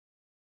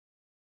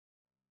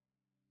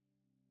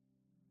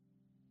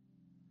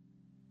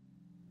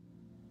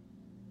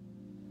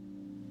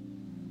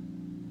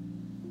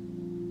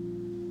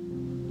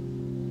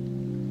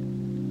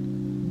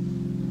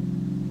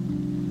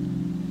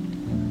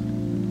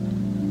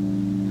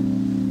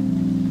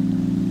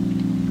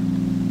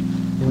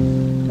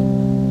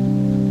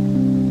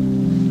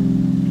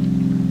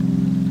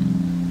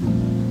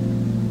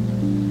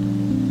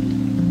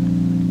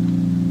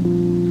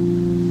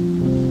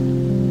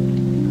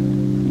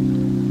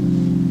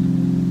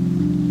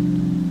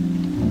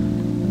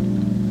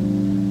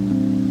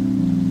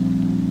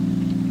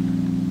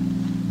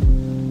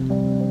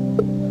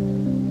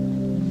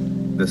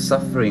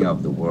suffering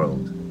of the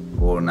world,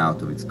 born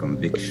out of its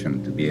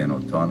conviction to be an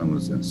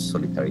autonomous and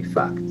solitary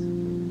fact,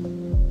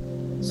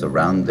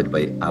 surrounded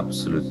by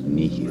absolute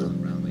nihil,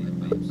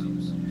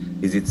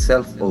 is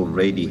itself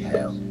already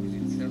hell,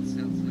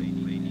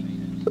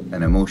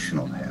 an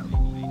emotional hell,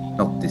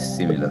 not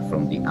dissimilar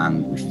from the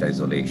anguished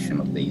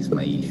isolation of the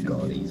Ismaili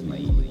God.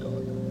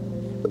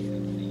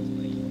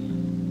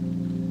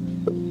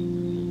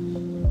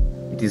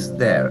 It is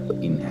there,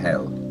 in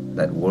hell,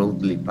 that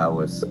worldly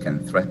powers can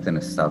threaten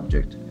a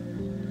subject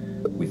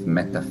with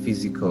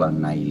metaphysical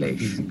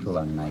annihilation.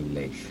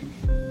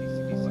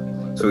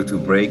 So to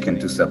break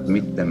and to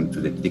submit them to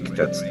the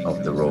diktats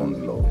of their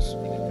own laws.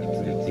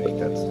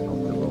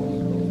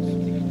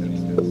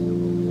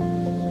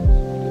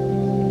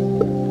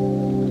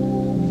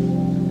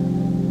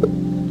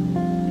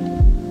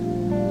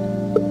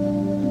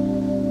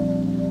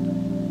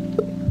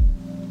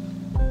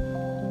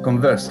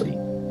 Conversely,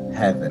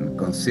 heaven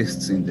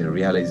consists in the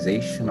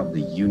realization of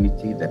the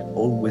unity that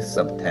always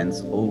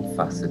subtends all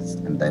facets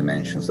and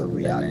dimensions of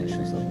reality.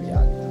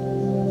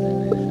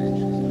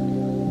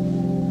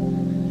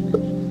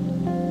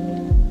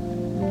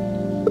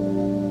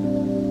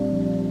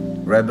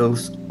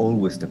 Rebels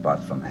always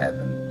depart from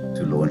heaven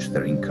to launch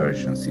their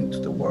incursions into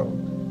the world,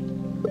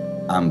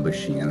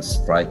 ambushing and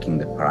striking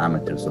the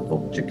parameters of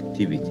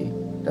objectivity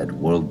that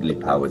worldly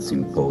powers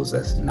impose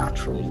as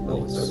natural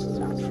laws.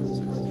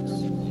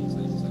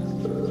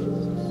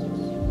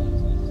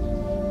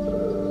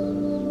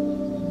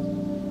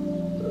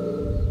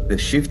 The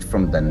shift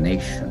from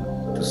damnation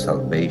to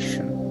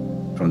salvation,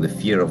 from the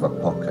fear of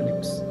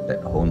apocalypse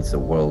that haunts a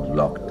world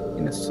locked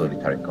in a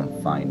solitary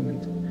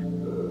confinement,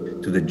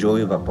 to the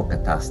joy of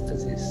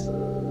apocatastasis,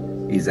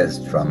 is as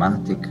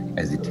dramatic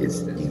as it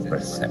is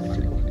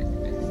imperceptible.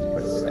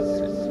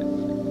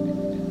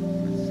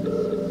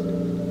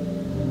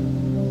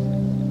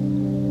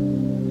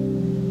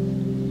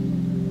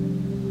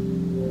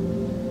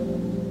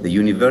 The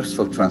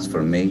universal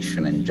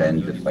transformation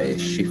engendered by a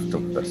shift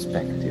of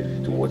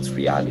perspective towards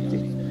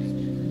reality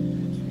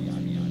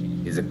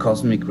is a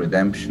cosmic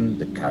redemption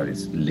that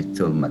carries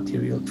little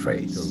material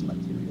trace.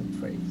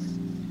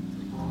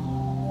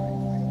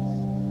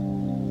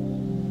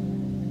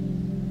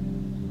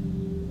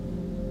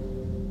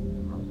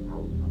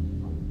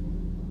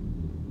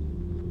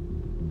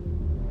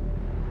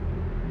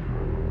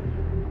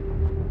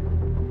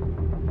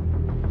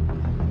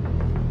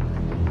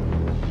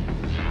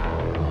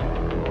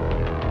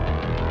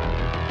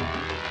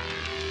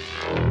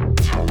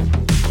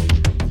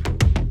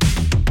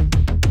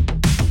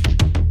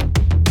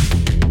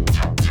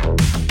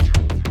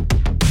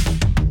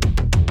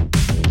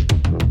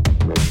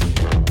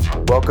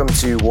 Welcome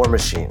to War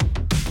Machine.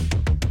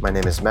 My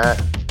name is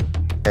Matt,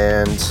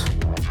 and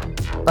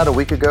about a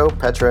week ago,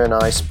 Petra and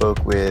I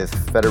spoke with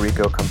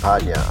Federico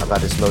Campagna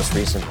about his most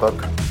recent book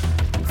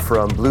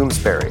from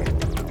Bloomsbury,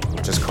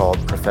 which is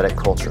called Prophetic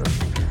Culture,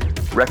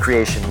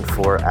 Recreation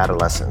for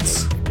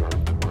Adolescents.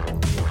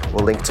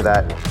 We'll link to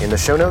that in the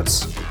show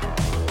notes,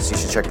 so you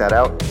should check that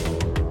out.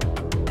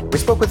 We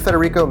spoke with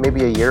Federico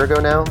maybe a year ago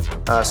now,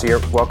 so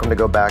you're welcome to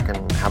go back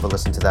and have a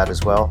listen to that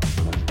as well.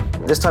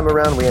 This time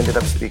around, we ended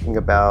up speaking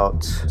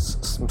about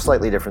some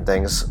slightly different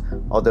things,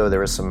 although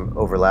there is some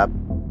overlap.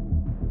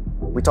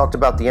 We talked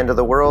about the end of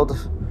the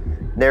world,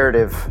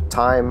 narrative,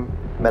 time,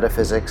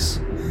 metaphysics,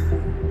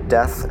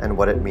 death, and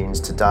what it means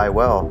to die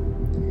well.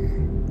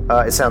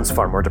 It sounds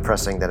far more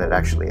depressing than it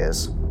actually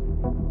is.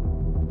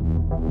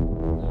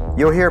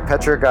 You'll hear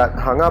Petra got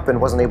hung up and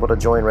wasn't able to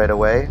join right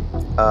away,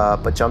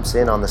 but jumps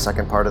in on the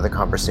second part of the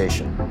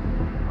conversation.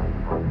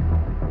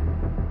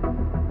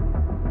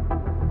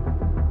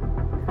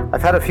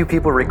 I've had a few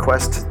people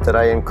request that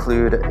I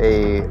include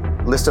a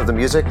list of the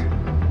music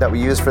that we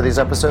use for these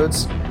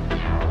episodes,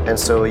 and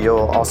so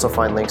you'll also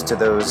find links to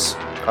those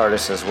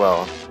artists as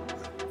well.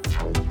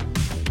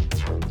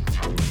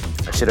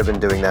 I should have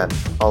been doing that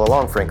all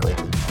along, frankly.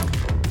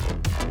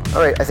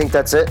 All right, I think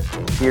that's it.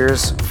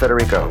 Here's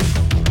Federico.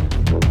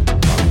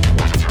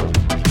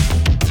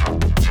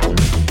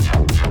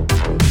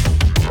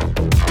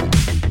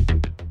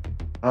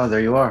 Oh, there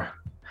you are.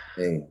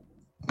 Hey.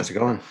 How's it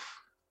going?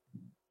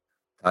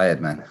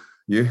 Tired, man.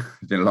 You?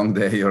 It's been a long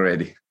day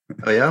already.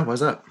 Oh yeah? Why's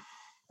that?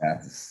 Yeah,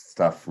 it's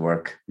tough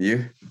work.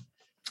 You?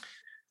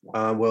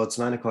 Well, it's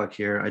 9:00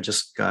 here. I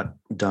just got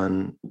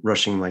done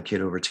rushing my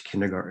kid over to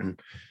kindergarten.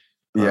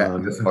 Yeah,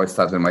 that's how I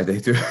started my day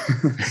too.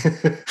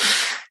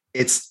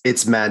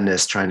 It's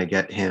madness trying to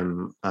get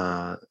him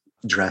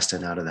dressed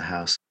and out of the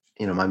house.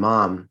 You know, my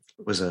mom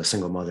was a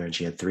single mother and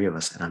she had 3 of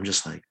us, and I'm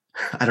just like,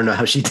 I don't know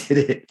how she did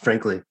it,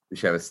 frankly. Did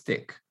she have a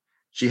stick?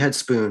 She had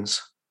spoons.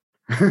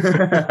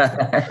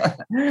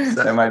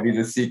 That might be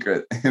the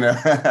secret, you know.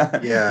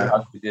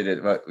 Yeah, we did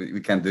it, but we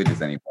can't do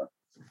this anymore.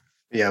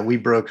 Yeah, we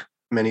broke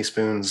many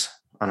spoons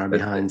on our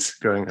behinds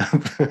growing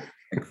up.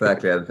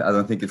 Exactly. I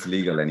don't think it's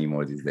legal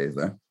anymore these days,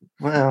 though.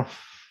 Well,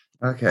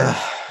 okay.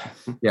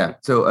 Yeah.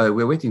 So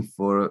we're waiting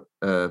for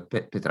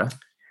Petra.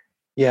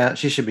 Yeah,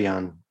 she should be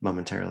on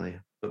momentarily,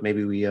 but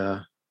maybe we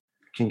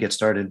can get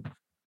started.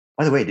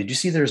 By the way, did you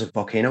see there's a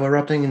volcano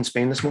erupting in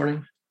Spain this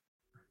morning?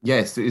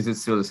 Yes, is it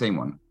still the same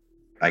one?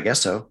 I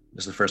guess so.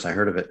 This is the first I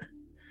heard of it.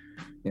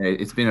 Yeah,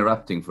 it's been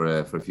erupting for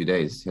a few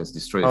days. It has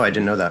destroyed. Oh, I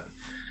didn't know that.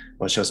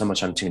 Well, it shows how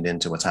much I'm tuned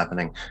into what's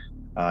happening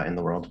in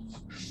the world.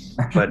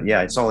 But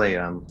yeah, I saw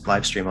a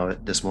live stream of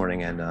it this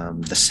morning,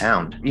 and the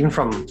sound, even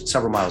from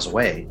several miles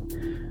away,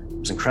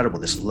 was incredible.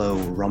 This low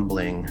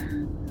rumbling,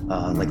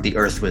 like the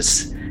earth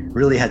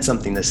really had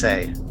something to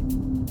say.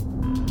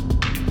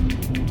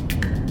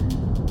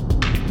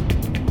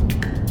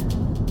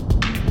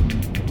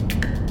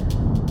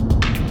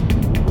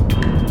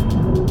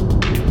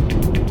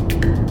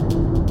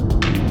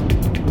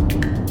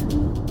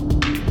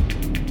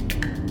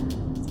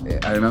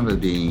 I remember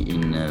being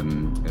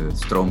in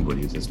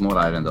Stromboli. It's a small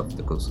island off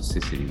the coast of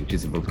Sicily, which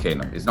is a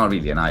volcano. It's not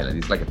really an island.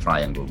 It's like a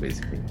triangle,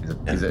 basically.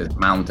 It's a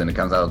mountain that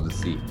comes out of the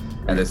sea.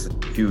 And there's a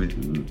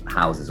few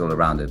houses all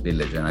around the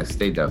village. And I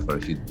stayed there for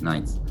a few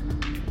nights.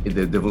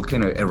 The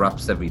volcano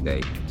erupts every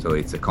day. So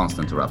it's a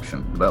constant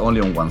eruption, but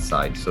only on one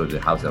side. So the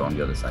houses are on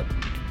the other side.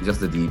 It's just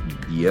that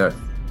the earth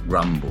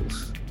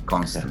rumbles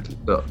constantly.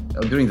 So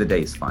during the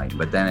day it's fine,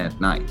 but then at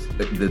night,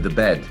 the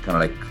bed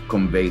kind of like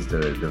conveys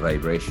the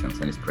vibrations,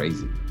 and it's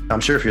crazy. I'm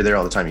sure if you're there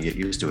all the time, you get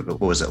used to it, but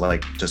what was it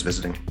like just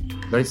visiting?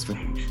 Very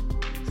strange.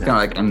 It's kind of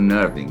like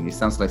unnerving. It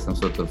sounds like some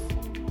sort of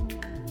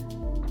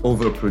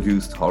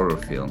overproduced horror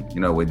film,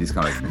 with this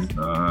kind of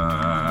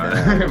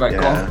like,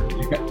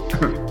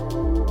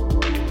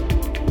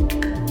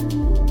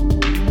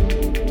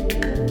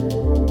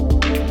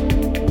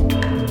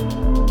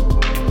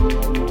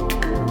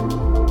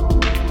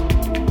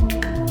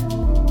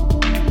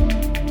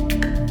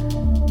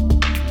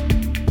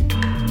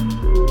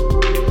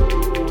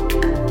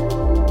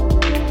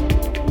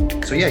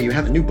 So yeah, you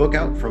have a new book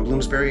out from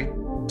Bloomsbury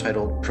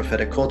titled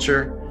Prophetic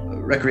Culture,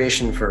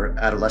 Recreation for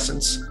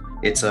Adolescents.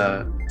 It's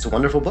a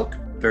wonderful book,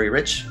 very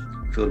rich,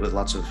 filled with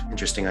lots of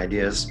interesting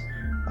ideas.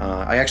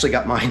 I actually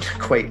got mine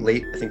quite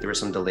late. I think there were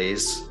some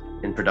delays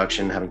in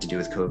production having to do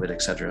with COVID,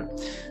 etc.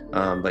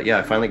 But yeah,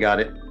 I finally got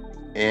it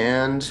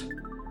and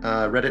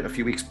read it a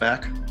few weeks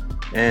back.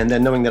 And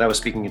then knowing that I was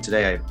speaking it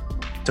today,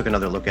 I took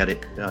another look at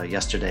it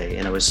yesterday,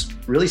 and I was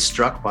really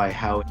struck by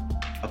how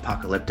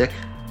apocalyptic.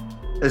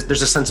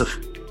 There's a sense of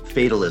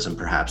fatalism,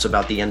 perhaps,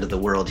 about the end of the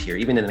world here,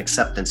 even an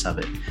acceptance of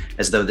it,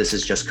 as though this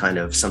is just kind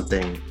of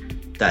something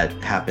that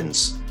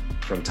happens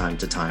from time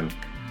to time,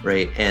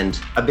 right? And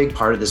a big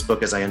part of this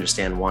book, as I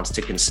understand, wants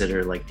to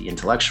consider like the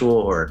intellectual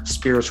or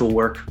spiritual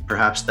work,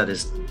 perhaps, that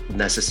is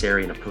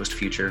necessary in a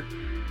post-future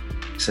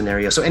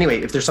scenario. So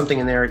anyway, if there's something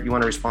in there you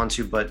want to respond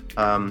to, but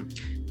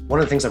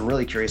one of the things I'm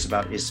really curious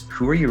about is,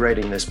 who are you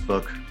writing this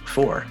book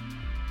for?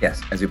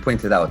 Yes, as you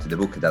pointed out, the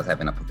book does have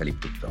an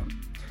apocalyptic tone.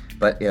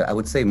 But I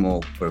would say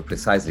more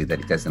precisely that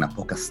it has an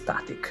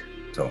apocastatic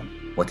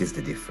tone. What is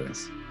the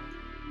difference?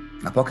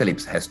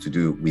 Apocalypse has to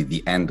do with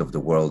the end of the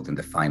world and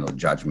the final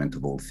judgment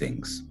of all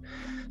things.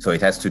 So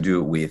it has to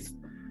do with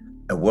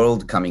a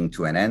world coming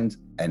to an end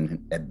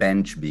and a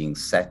bench being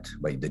set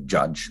by the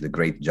judge, the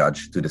great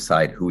judge, to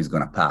decide who is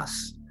going to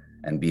pass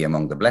and be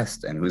among the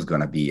blessed and who is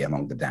going to be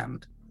among the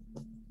damned.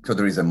 So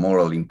there is a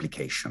moral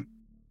implication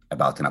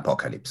about an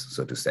apocalypse,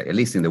 so to say, at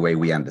least in the way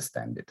we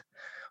understand it.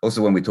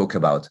 Also, when we talk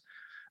about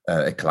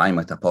a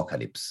climate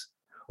apocalypse,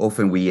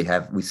 often we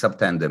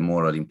subtend a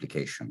moral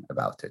implication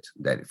about it,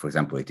 that, for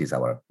example, it is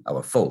our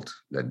fault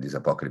that this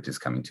apocalypse is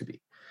coming to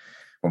be.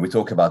 When we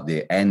talk about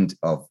the end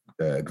of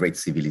great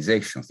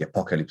civilizations, the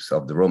apocalypse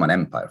of the Roman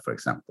Empire, for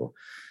example,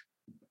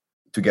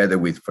 together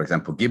with, for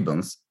example,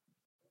 Gibbons,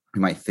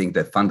 we might think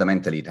that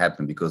fundamentally it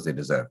happened because they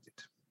deserved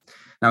it.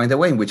 Now, in the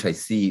way in which I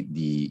see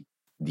the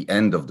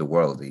end of the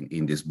world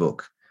in this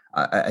book,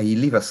 I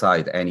leave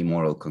aside any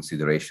moral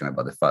consideration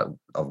about the fact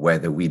of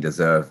whether we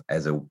deserve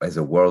as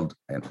a world,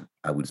 and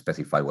I would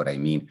specify what I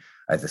mean,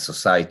 as a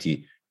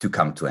society, to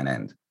come to an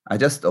end. I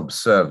just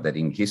observe that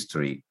in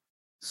history,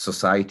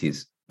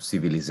 societies,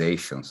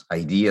 civilizations,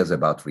 ideas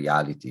about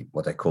reality,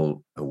 what I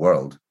call a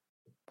world,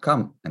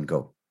 come and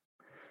go.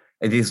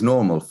 It is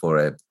normal for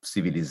a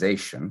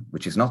civilization,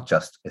 which is not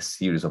just a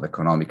series of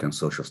economic and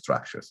social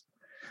structures,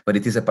 but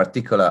it is a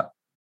particular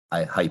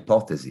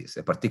hypothesis,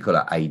 a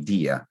particular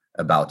idea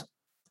about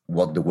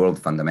what the world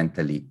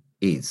fundamentally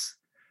is,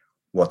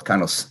 what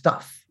kind of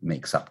stuff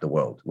makes up the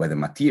world, whether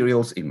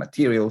materials,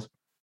 immaterials,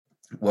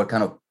 what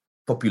kind of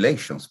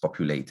populations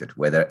populated,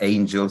 whether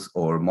angels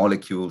or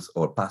molecules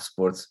or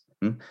passports.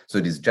 So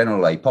this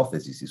general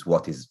hypothesis is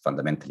what is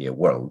fundamentally a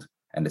world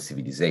and a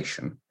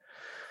civilization.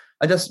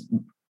 I just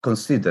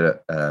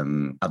consider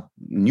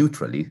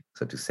neutrally,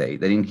 so to say,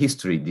 that in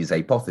history, these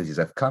hypotheses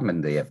have come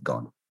and they have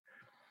gone.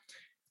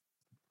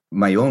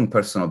 My own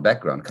personal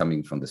background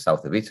coming from the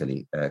south of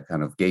Italy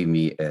kind of gave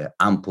me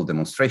ample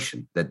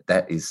demonstration that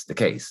that is the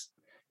case.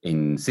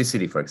 In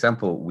Sicily, for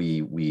example,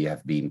 we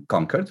have been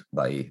conquered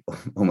by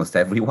almost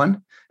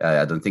everyone.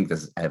 I don't think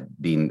there's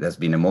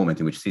been a moment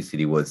in which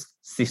Sicily was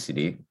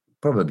Sicily,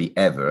 probably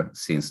ever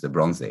since the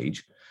Bronze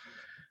Age.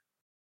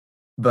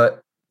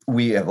 But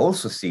we have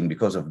also seen,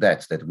 because of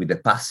that with the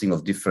passing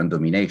of different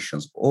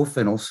dominations,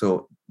 often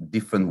also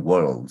different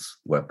worlds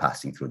were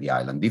passing through the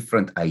island,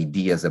 different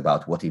ideas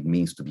about what it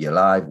means to be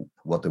alive,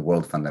 what the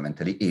world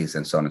fundamentally is,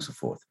 and so on and so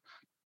forth.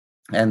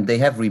 And they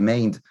have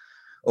remained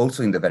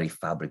also in the very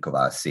fabric of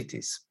our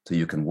cities. So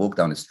you can walk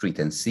down the street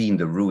and see in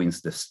the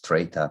ruins the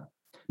strata,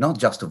 not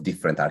just of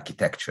different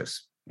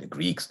architectures, the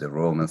Greeks, the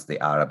Romans, the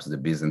Arabs, the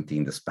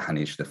Byzantine, the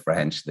Spanish, the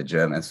French, the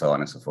German, and so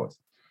on and so forth,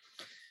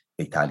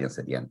 the Italians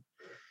at the end,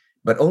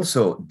 but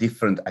also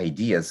different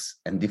ideas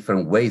and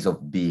different ways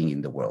of being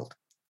in the world.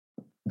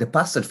 The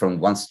passage from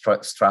one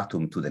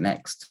stratum to the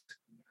next,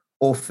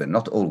 often,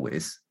 not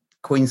always,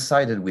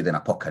 coincided with an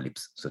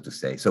apocalypse, so to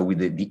say, so with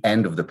the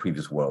end of the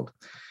previous world.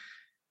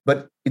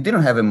 But it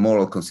didn't have a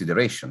moral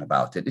consideration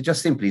about it. It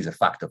just simply is a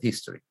fact of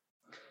history.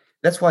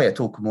 That's why I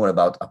talk more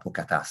about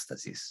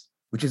apokatastasis,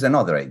 which is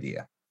another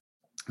idea.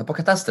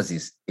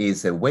 Apokatastasis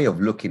is a way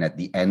of looking at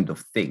the end of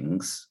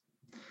things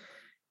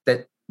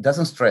that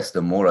doesn't stress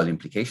the moral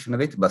implication of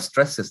it, but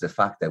stresses the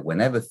fact that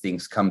whenever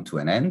things come to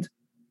an end,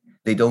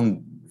 they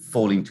don't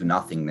fall into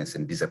nothingness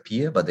and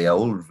disappear, but they are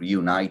all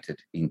reunited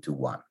into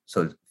one.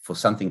 So for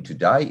something to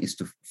die is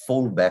to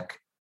fall back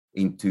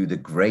into the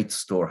great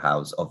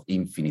storehouse of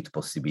infinite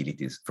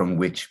possibilities from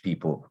which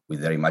people with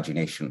their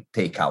imagination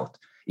take out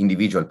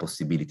individual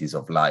possibilities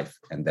of life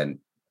and then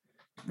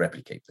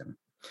replicate them.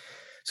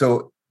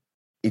 So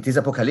it is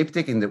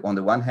apocalyptic on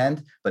the one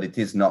hand, but it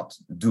is not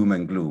doom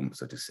and gloom,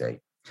 so to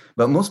say.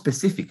 But more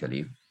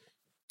specifically,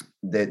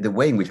 the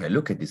way in which I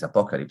look at this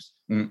apocalypse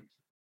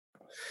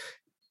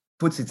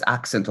puts its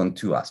accent on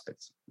two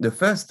aspects. The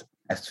first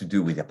has to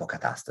do with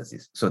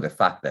apokatastasis, so the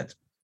fact that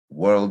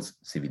worlds,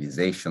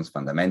 civilizations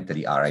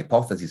fundamentally are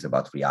hypotheses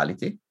about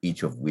reality,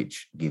 each of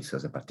which gives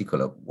us a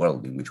particular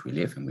world in which we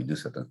live and we do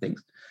certain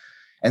things.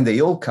 And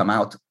they all come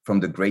out from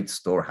the great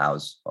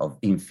storehouse of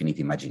infinite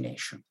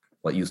imagination,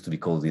 what used to be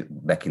called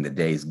back in the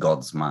days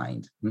God's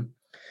mind.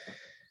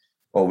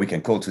 Or we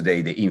can call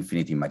today the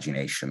infinite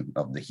imagination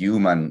of the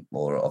human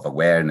or of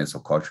awareness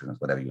or consciousness,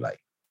 whatever you like.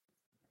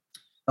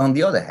 On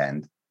the other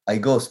hand, I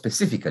go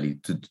specifically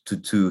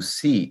to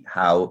see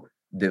how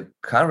the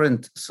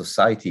current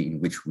society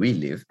in which we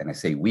live, and I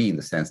say we in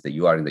the sense that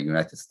you are in the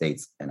United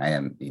States and I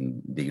am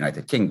in the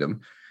United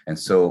Kingdom, and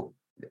so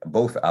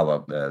both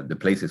the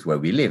places where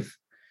we live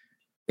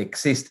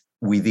exist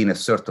within a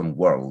certain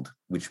world,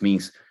 which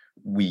means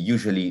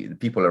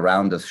people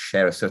around us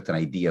share a certain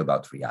idea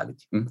about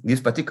reality. This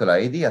particular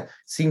idea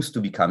seems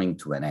to be coming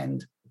to an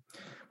end.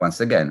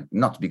 Once again,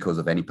 not because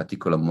of any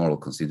particular moral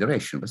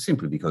consideration, but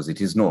simply because it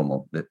is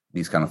normal that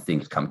these kind of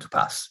things come to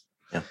pass.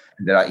 Yeah.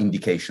 There are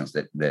indications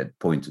that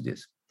point to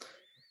this.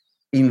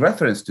 In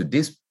reference to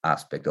this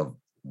aspect of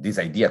this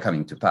idea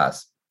coming to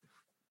pass,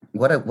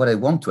 what I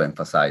want to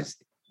emphasize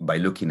by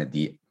looking at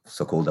the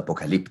so-called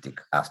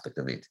apocalyptic aspect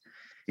of it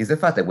is the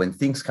fact that when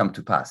things come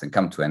to pass and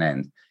come to an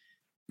end,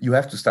 you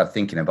have to start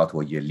thinking about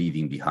what you're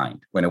leaving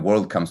behind. When a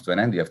world comes to an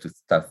end, you have to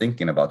start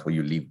thinking about what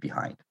you leave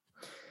behind.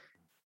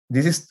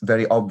 This is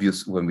very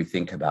obvious when we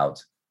think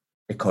about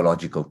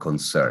ecological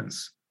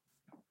concerns.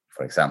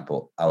 For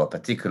example, our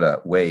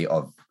particular way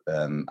of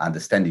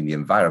understanding the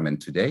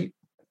environment today,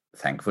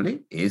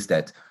 thankfully, is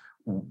that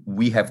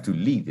we have to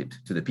leave it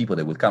to the people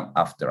that will come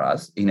after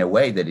us in a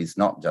way that is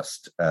not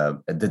just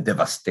the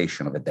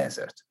devastation of a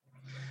desert.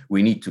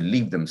 We need to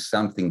leave them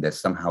something that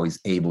somehow is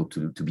able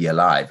to be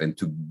alive and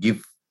to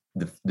give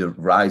the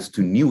rise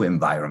to new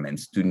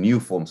environments, to new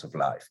forms of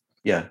life.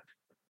 Yeah.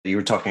 You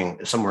were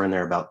talking somewhere in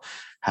there about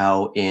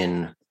how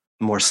in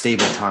more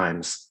stable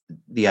times,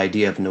 the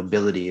idea of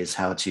nobility is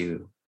has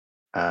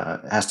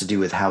to do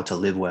with how to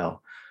live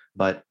well.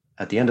 But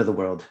at the end of the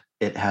world,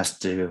 it has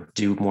to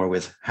do more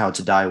with how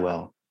to die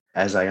well.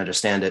 As I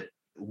understand it,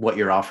 what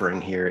you're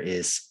offering here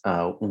is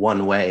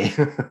one way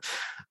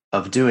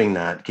of doing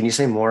that. Can you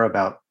say more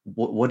about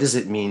what does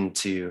it mean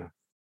to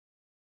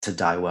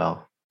die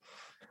well?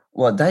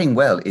 Well, dying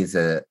well is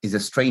a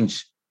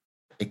strange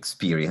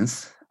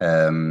experience,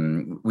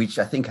 which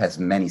I think has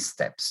many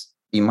steps.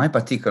 In my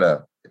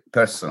particular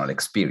personal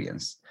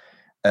experience,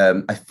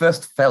 I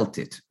first felt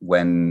it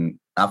when,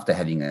 after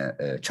having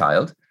a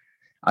child,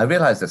 I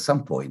realized at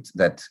some point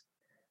that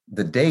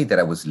the day that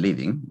I was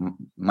living,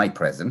 my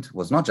present,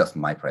 was not just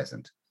my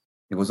present.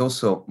 It was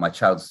also my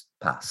child's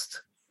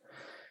past.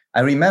 I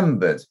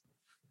remembered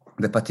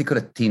the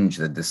particular tinge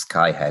that the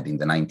sky had in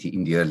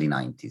the early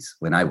 90s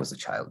when I was a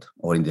child,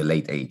 or in the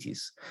late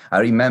 80s. I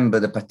remember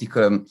the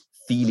particular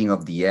feeling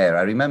of the air.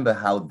 I remember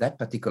how that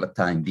particular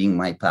time, being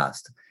my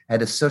past,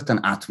 had a certain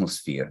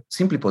atmosphere,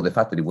 simply for the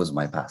fact that it was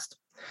my past.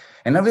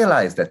 And I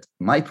realized that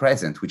my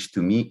present, which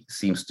to me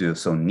seems to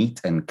so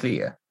neat and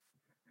clear,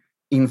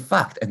 in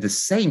fact, at the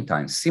same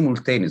time,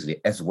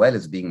 simultaneously, as well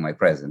as being my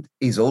present,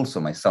 is also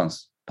my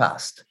son's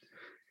past.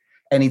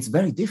 And it's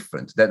very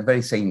different. That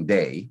very same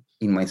day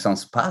in my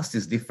son's past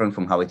is different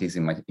from how it is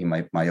in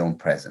my own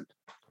present.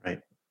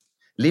 Right.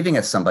 Living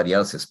as somebody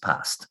else's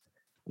past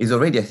is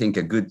already, I think,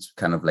 a good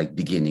kind of like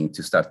beginning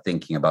to start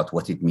thinking about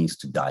what it means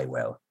to die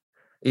well.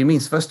 It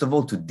means, first of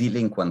all, to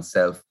delink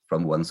oneself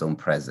from one's own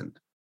present.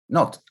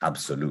 Not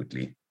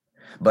absolutely,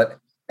 but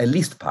at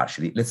least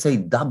partially, let's say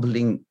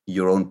doubling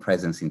your own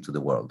presence into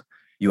the world.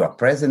 You are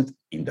present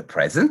in the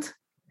present,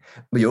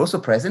 but you're also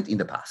present in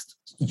the past.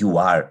 You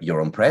are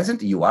your own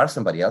present, you are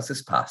somebody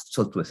else's past.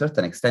 So to a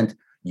certain extent,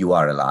 you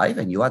are alive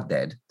and you are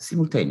dead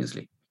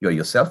simultaneously. You're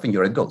yourself and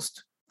you're a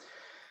ghost.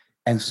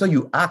 And so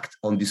you act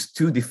on these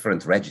two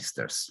different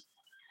registers.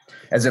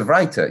 As a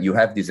writer, you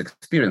have this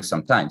experience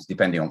sometimes,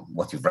 depending on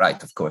what you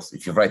write, of course.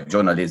 If you write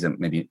journalism,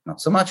 maybe not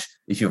so much.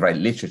 If you write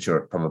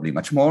literature, probably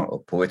much more,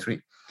 or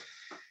poetry,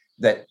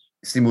 that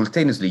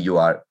simultaneously you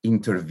are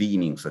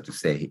intervening, so to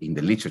say, in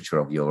the literature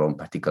of your own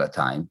particular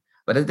time.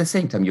 But at the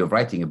same time, you're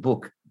writing a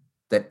book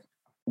that,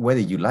 whether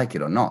you like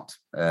it or not,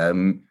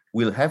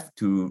 will have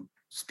to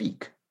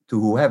speak to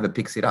whoever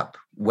picks it up,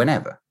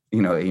 whenever,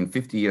 in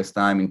 50 years'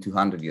 time, in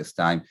 200 years'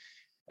 time.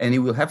 And it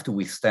will have to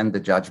withstand the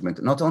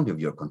judgment, not only of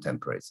your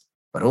contemporaries,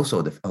 but also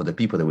of the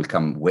people that will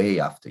come way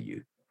after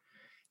you.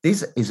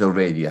 This is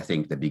already, I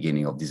think, the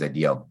beginning of this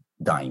idea of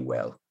dying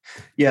well.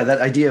 Yeah,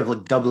 that idea of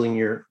like doubling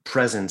your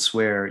presence,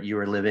 where you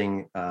are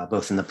living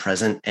both in the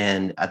present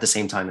and at the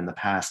same time in the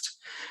past,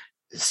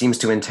 seems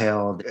to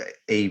entail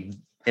an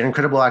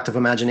incredible act of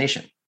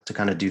imagination to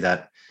kind of do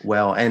that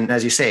well. And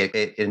as you say,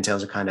 it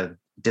entails a kind of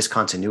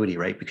discontinuity,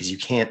 right? Because you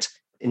can't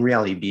in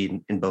reality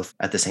be in both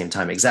at the same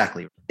time.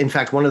 Exactly. In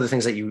fact, one of the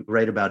things that you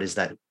write about is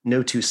that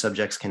no two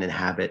subjects can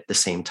inhabit the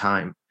same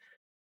time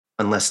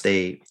unless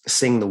they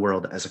sing the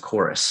world as a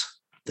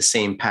chorus. The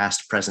same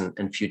past, present,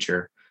 and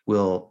future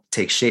will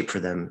take shape for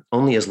them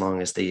only as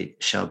long as they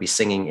shall be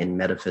singing in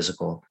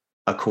metaphysical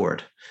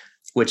accord,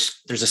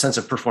 which there's a sense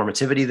of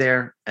performativity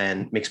there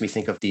and makes me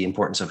think of the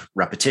importance of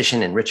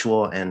repetition and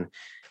ritual. And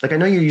like, I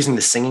know you're using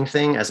the singing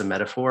thing as a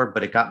metaphor,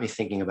 but it got me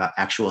thinking about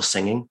actual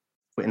singing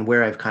and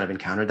where I've kind of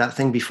encountered that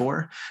thing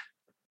before,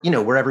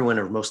 where everyone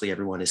or mostly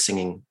everyone is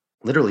singing,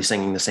 literally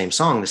singing the same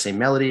song, the same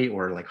melody,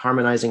 or like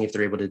harmonizing if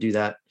they're able to do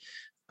that.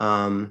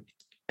 And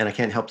I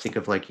can't help think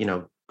of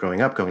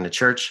growing up, going to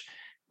church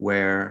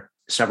where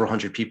several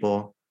hundred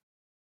people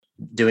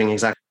doing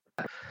exactly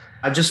that.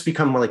 I've just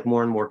become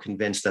more and more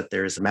convinced that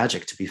there is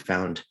magic to be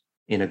found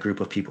in a group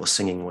of people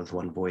singing with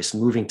one voice,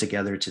 moving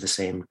together to the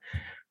same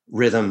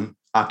rhythm,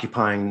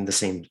 occupying the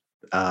same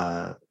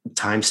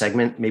time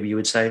segment, maybe you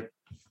would say.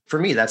 For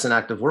me, that's an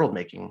act of world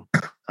making.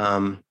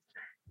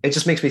 It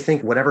just makes me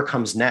think whatever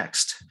comes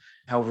next,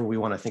 however we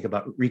want to think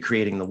about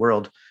recreating the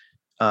world,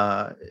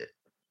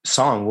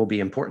 song will be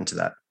important to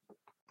that.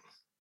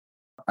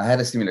 I had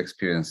a similar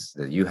experience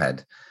that you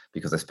had,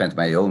 because I spent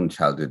my own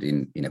childhood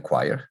in a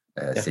choir,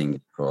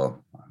 singing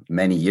for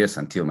many years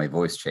until my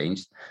voice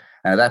changed.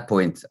 And at that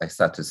point, I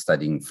started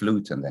studying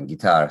flute and then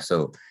guitar.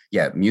 So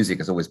yeah, music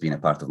has always been a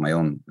part of my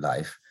own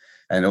life.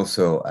 And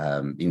also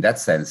in that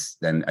sense,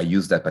 then I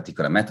use that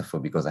particular metaphor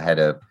because I had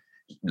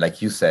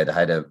like you said, I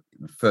had a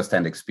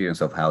first-hand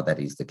experience of how that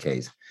is the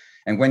case.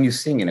 And when you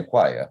sing in a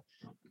choir,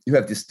 you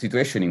have this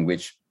situation in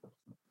which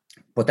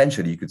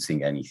potentially you could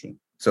sing anything.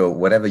 So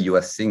whatever you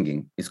are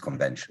singing is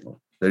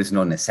conventional. There is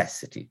no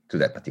necessity to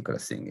that particular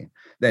singing.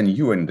 Then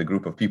you and the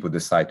group of people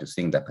decide to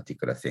sing that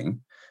particular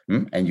thing,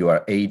 and you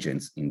are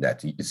agents in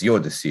that. It's your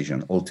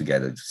decision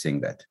altogether to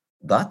sing that.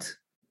 But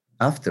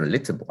after a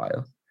little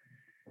while,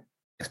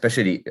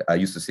 especially I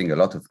used to sing a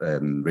lot of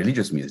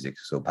religious music,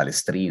 so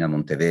Palestrina,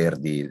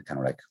 Monteverdi, kind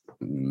of like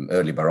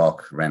early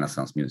Baroque,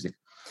 Renaissance music.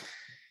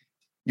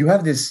 You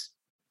have this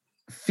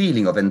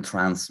feeling of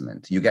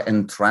entrancement. You get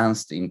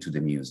entranced into the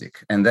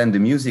music, and then the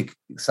music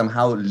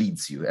somehow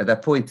leads you. At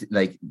that point,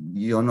 like,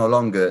 you're no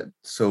longer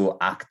so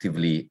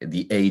actively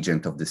the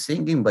agent of the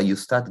singing, but you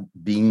start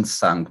being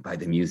sung by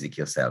the music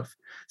yourself.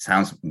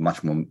 Sounds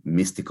much more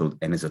mystical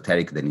and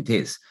esoteric than it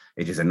is.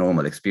 It is a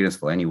normal experience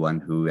for anyone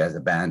who has a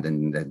band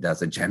and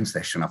does a jam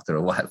session after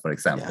a while, for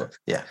example.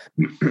 Yeah.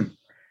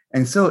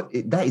 And so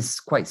that is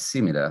quite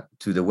similar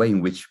to the way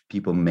in which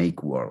people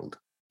make world.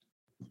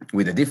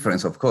 With the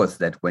difference, of course,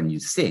 that when you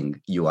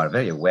sing, you are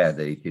very aware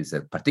that it is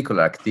a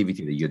particular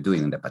activity that you're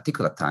doing in a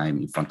particular time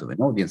in front of an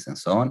audience and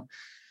so on.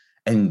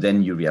 And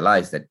then you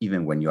realize that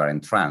even when you are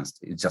entranced,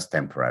 it's just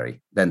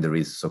temporary. Then there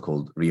is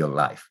so-called real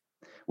life.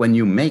 When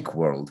you make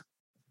world,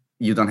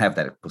 you don't have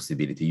that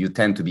possibility. You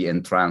tend to be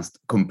entranced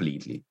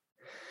completely.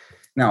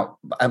 Now,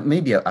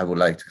 maybe I would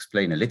like to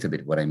explain a little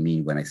bit what I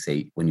mean when I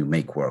say when you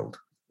make world,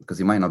 because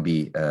it might not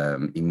be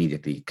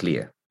immediately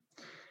clear.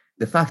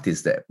 The fact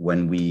is that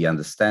when we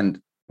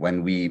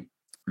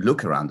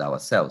look around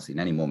ourselves in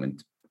any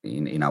moment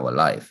in our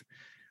life,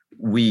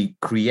 we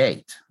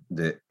create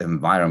the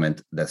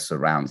environment that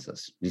surrounds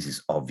us. This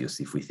is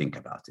obvious if we think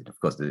about it. Of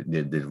course,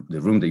 the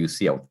room that you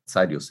see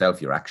outside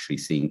yourself, you're actually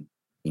seeing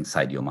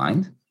inside your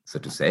mind, so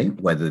to say.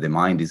 Whether the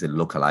mind is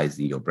localized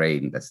in your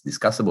brain, that's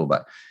discussable,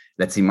 but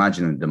let's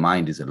imagine the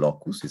mind is a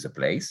locus, is a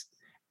place.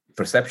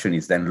 Perception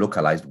is then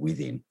localized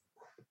within.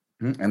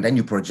 And then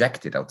you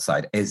project it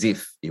outside as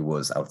if it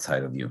was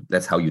outside of you.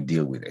 That's how you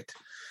deal with it.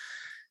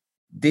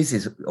 This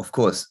is, of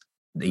course,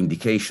 the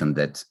indication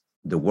that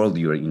the world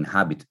you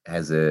inhabit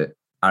has an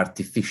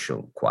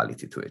artificial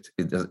quality to it.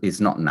 It's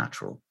not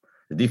natural.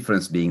 The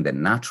difference being that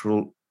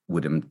natural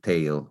would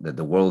entail that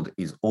the world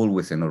is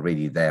always and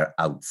already there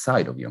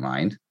outside of your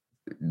mind,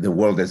 the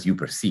world as you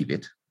perceive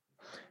it.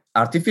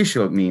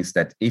 Artificial means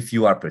that if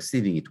you are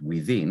perceiving it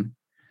within,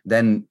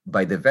 then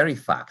by the very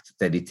fact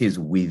that it is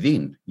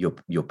within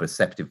your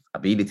perceptive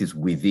abilities,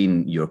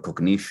 within your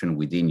cognition,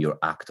 within your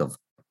act of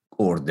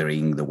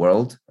ordering the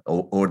world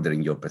or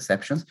ordering your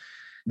perceptions,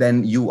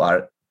 then you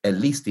are at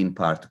least in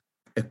part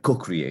a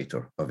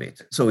co-creator of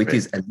it. So it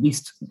is at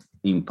least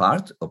in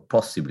part, or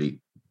possibly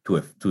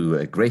to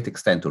a great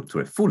extent or to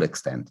a full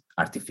extent,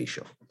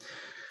 artificial.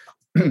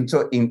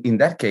 So in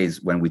that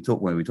case, when we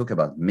talk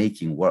about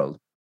making world,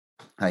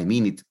 I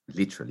mean it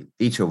literally.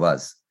 Each of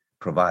us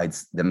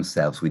provides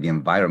themselves with the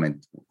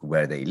environment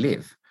where they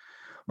live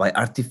by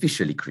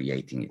artificially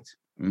creating it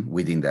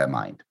within their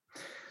mind.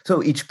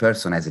 So each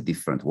person has a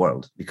different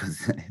world,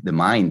 because the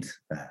mind,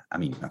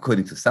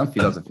 according to some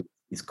philosophy,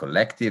 is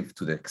collective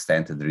to the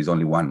extent that there is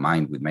only one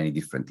mind with many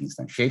different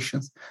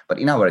instantiations. But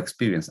in our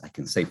experience, I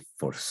can say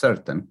for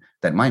certain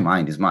that my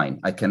mind is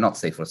mine. I cannot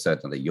say for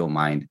certain that your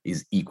mind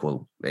is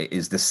equal,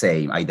 is the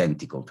same,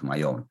 identical to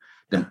my own.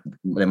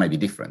 They might be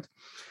different.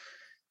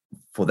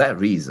 For that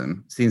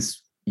reason,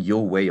 since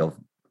your way of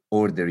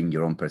ordering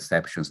your own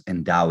perceptions,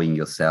 endowing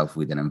yourself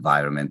with an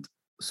environment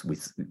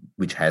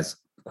which has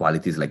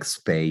qualities like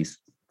space,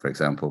 for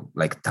example,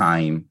 like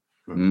time,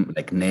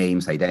 like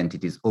names,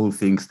 identities, all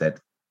things that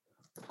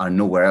are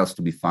nowhere else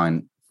to be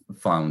found,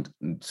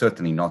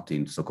 certainly not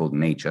in so-called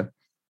nature,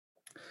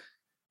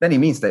 then it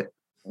means that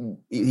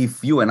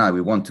if you and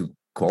we want to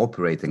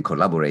cooperate and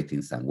collaborate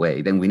in some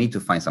way, then we need to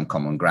find some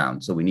common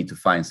ground. So we need to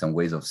find some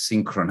ways of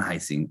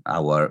synchronizing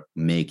our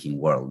making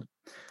world.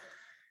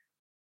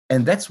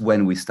 And that's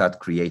when we start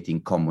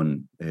creating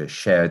common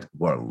shared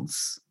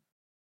worlds.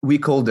 We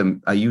call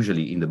them,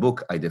 in the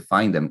book, I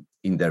define them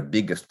in their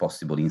biggest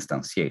possible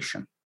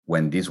instantiation,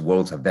 when these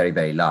worlds are very,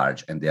 very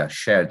large and they are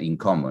shared in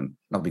common,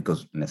 not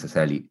because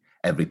necessarily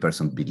every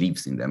person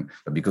believes in them,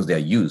 but because they are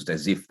used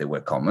as if they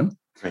were common.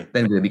 Right.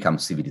 Then they become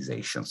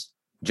civilizations.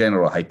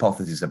 General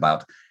hypothesis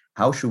about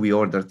how should we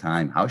order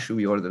time, how should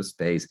we order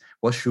space,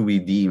 what should we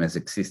deem as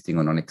existing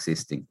or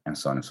non-existing, and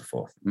so on and so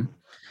forth.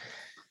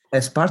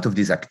 As part of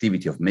this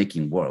activity of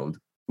making world,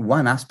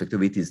 one aspect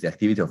of it is the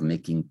activity of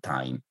making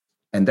time.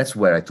 And that's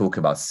where I talk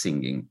about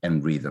singing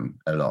and rhythm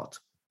a lot.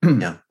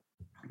 Yeah.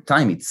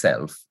 Time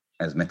itself,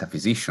 as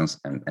metaphysicians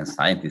and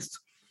scientists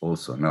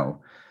also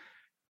know,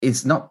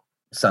 is not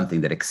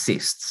something that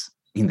exists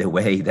in the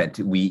way that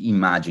we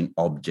imagine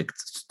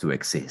objects to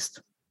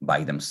exist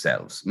by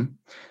themselves.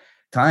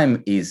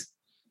 Time is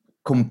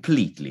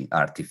completely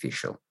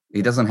artificial.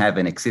 It doesn't have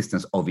an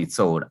existence of its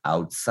own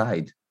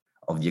outside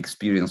of the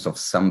experience of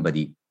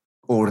somebody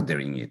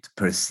ordering it,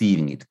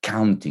 perceiving it,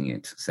 counting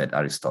it, said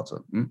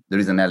Aristotle. There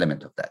is an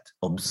element of that,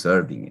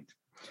 observing it.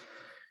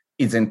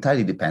 It's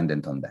entirely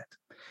dependent on that.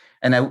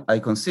 And I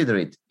consider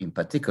it in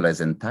particular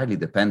as entirely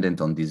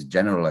dependent on this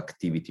general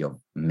activity of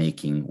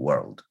making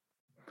world.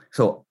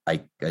 So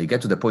I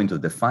get to the point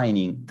of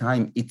defining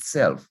time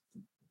itself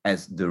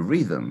as the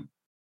rhythm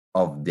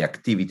of the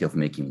activity of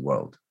making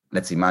world.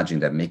 Let's imagine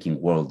that making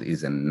world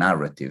is a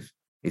narrative.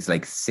 It's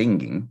like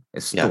singing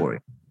a story,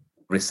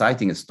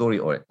 reciting a story,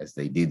 or as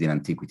they did in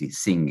antiquity,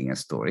 singing a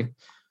story.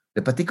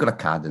 The particular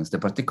cadence, the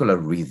particular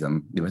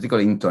rhythm, the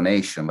particular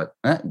intonation, but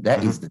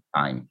that is the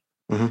time,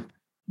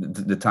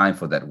 the time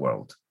for that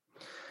world.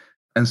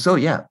 And so,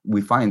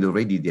 we find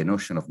already the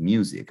notion of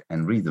music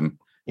and rhythm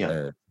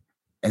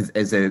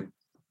as a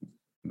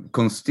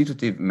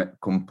constitutive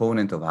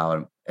component of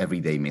our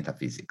everyday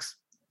metaphysics.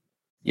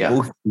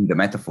 Both in the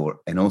metaphor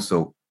and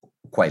also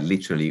quite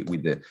literally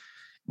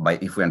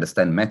if we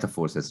understand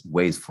metaphors as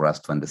ways for us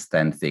to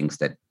understand things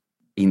that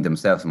in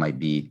themselves might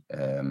be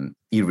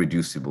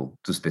irreducible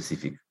to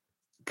specific,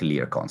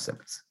 clear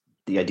concepts.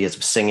 The ideas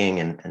of singing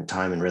and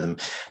time and rhythm,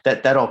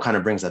 that all kind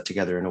of brings that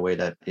together in a way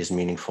that is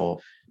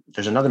meaningful.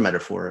 There's another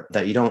metaphor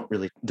that you don't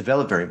really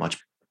develop very much.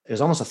 It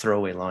was almost a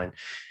throwaway line.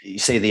 You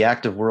say the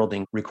act of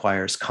worlding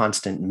requires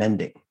constant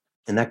mending.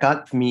 And that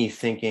got me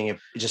thinking, it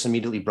just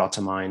immediately brought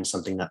to mind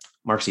something that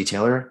Mark C.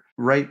 Taylor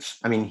writes.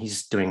 I mean,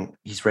 he's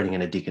writing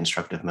in a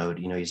deconstructive mode,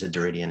 he's a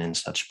Derridian and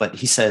such, but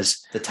he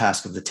says the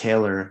task of the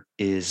tailor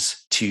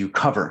is to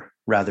cover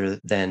rather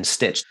than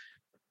stitch,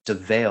 to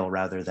veil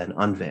rather than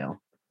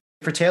unveil.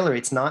 For Taylor,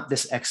 it's not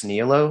this ex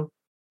nihilo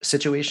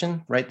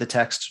situation, right? The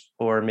text,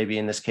 or maybe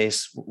in this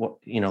case,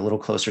 a little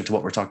closer to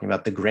what we're talking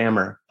about, the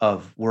grammar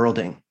of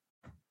worlding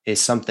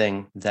is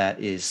something that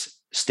is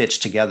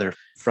stitched together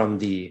from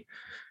the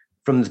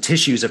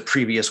tissues of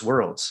previous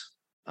worlds.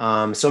 So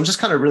I'm just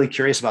kind of really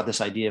curious about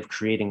this idea of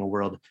creating a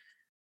world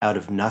out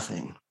of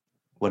nothing.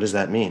 What does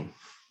that mean?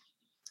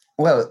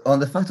 Well, on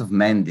the fact of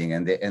mending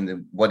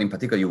and what in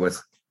particular you were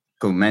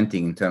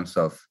commenting in terms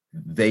of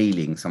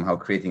veiling, somehow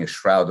creating a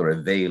shroud or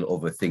a veil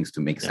over things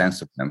to make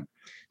sense of them.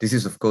 This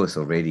is, of course,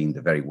 already in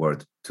the very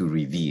word to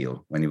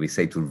reveal. When we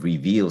say to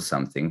reveal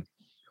something,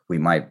 we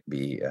might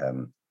be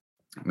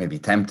maybe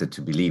tempted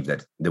to believe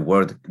that the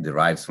word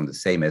derives from the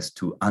same as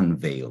to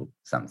unveil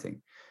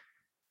something.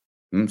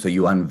 So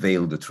you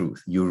unveil the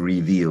truth, you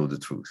reveal the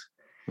truth.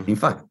 In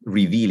fact,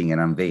 revealing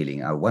and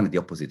unveiling are one the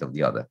opposite of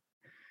the other.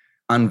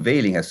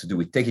 Unveiling has to do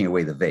with taking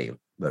away the veil,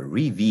 but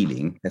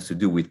revealing has to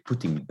do with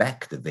putting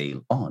back the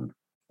veil on.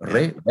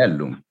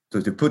 Revelum.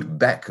 So to put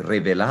back,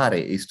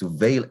 revelare, is to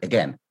veil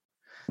again.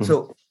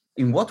 So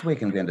in what way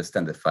can we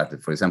understand the fact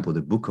that, for example,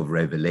 the book of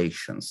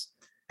Revelations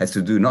has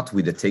to do not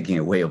with the taking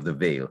away of the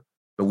veil,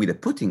 but with the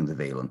putting the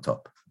veil on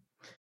top?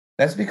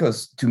 That's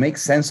because to make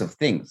sense of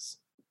things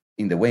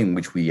in the way in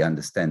which we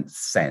understand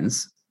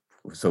sense,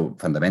 so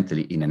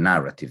fundamentally in a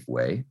narrative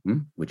way,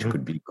 which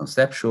could be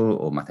conceptual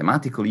or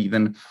mathematical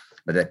even,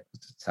 but that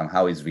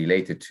somehow is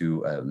related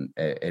to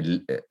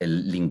a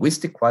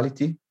linguistic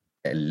quality,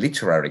 a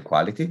literary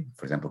quality,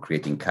 for example,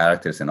 creating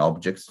characters and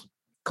objects.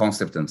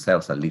 Concepts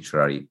themselves are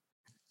literary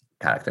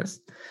characters.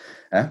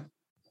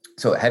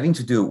 So having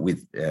to do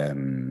with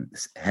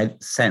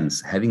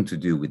sense, having to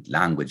do with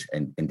language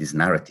and this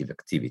narrative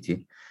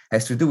activity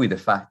has to do with the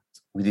fact,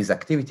 with this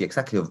activity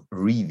exactly of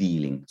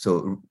revealing.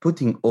 So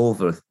putting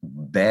over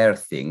bare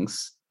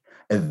things,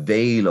 a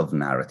veil of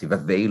narrative, a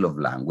veil of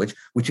language,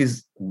 which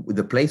is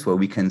the place where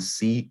we can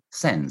see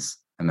sense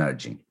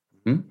emerging.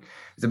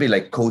 It's a bit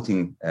like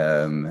coating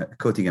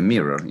a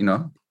mirror, you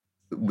know?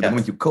 The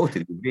moment you coat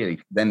it, really,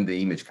 then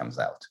the image comes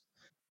out.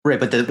 Right,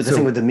 but the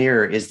thing with the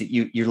mirror is that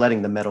you're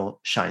letting the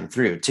metal shine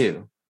through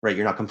too, right?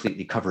 You're not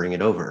completely covering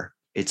it over.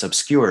 It's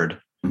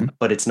obscured,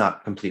 but it's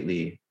not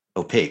completely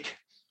opaque.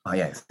 Oh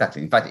yeah,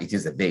 exactly. In fact, it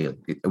is a veil.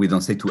 We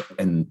don't say to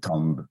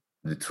entomb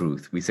the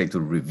truth. We say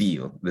to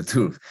reveal the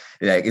truth.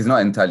 Like, it's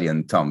not entirely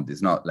entombed.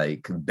 It's not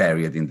like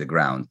buried in the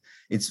ground.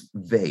 It's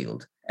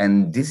veiled.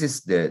 And this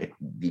is the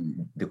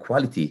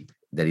quality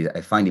that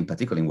I find in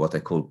particular in what I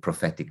call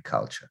prophetic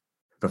culture.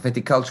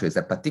 Prophetic culture is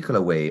a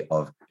particular way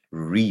of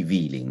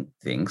revealing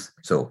things.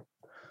 So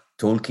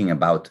talking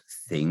about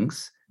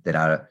things that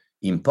are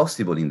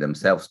impossible in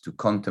themselves to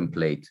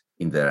contemplate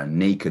in their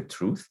naked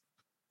truth.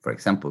 For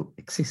example,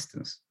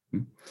 existence.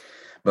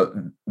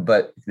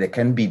 But they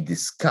can be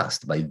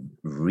discussed by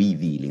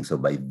revealing, so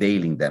by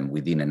veiling them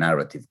within a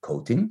narrative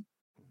coating,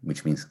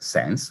 which means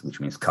sense, which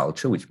means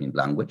culture, which means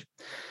language.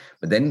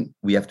 But then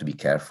we have to be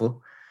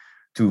careful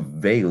to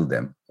veil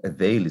them. A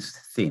veil is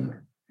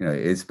thin. You know,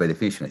 it's by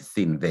definition a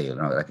thin veil,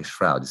 you know, like a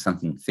shroud. It's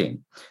something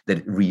thin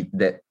that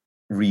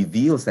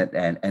reveals that,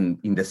 and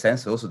in the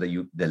sense also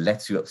that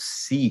lets you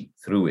see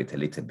through it a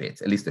little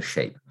bit, at least the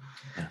shape.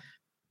 Yeah.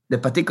 The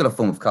particular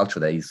form of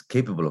culture that is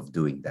capable of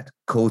doing that,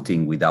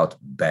 coating without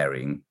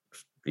bearing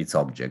its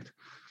object,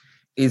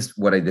 is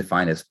what I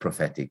define as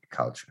prophetic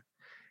culture.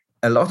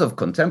 A lot of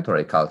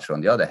contemporary culture,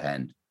 on the other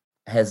hand,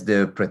 has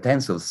the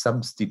pretense of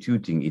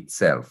substituting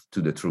itself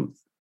to the truth,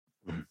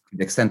 to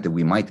the extent that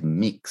we might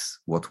mix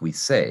what we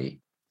say,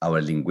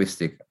 our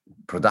linguistic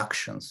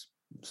productions,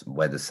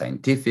 whether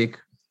scientific,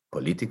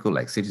 political,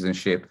 like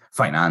citizenship,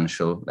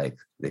 financial, like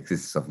the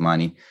existence of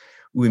money,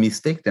 we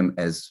mistake them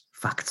as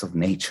facts of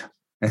nature,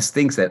 as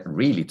things that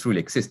really, truly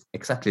exist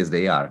exactly as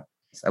they are.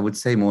 I would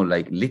say more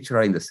like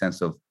literary in the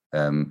sense of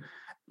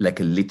like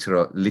a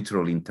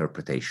literal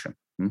interpretation.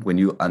 When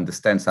you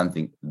understand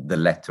something, the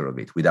letter of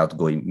it, without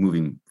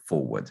moving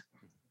forward.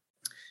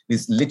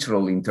 This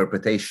literal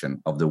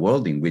interpretation of the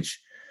world in which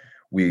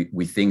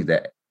we think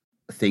that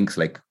things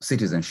like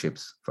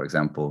citizenships, for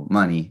example,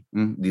 money,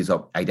 these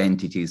are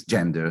identities,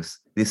 genders,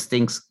 these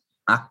things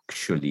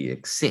actually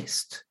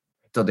exist.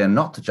 So they're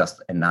not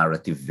just a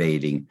narrative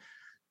veiling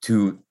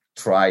to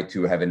try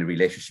to have a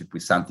relationship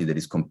with something that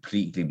is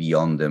completely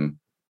beyond them,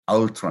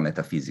 ultra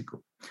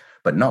metaphysical.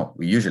 But no,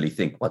 we usually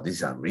think, well,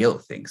 these are real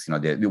things. You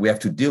know, we have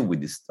to deal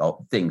with these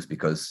things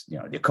because, you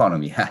know, the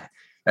economy,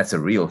 that's a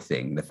real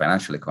thing, the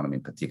financial economy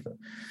in particular.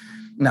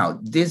 Now,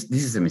 this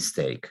is a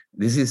mistake.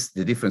 This is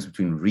the difference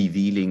between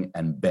revealing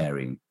and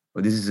bearing.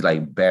 Well, this is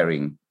like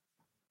bearing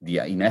the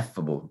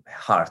ineffable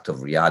heart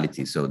of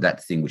reality. So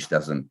that thing which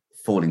doesn't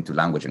fall into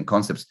language and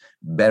concepts,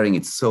 bearing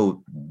it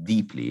so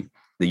deeply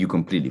that you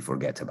completely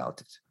forget about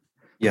it.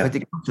 Yeah, I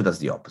think culture does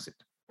the opposite.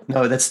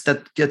 No,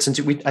 that gets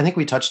into. I think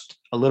we touched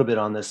a little bit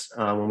on this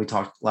when we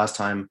talked last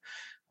time,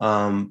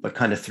 but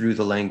kind of through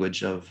the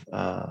language of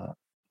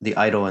the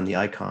idol and the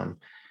icon.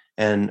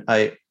 And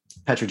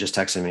Petra just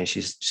texted me.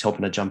 She's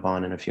hoping to jump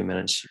on in a few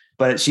minutes,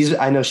 but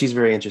I know she's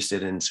very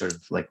interested in sort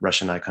of like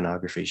Russian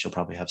iconography. She'll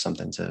probably have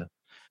something to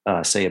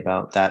say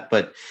about that.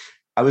 But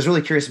I was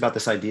really curious about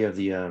this idea of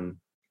the.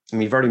 I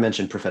mean, you've already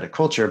mentioned prophetic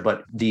culture,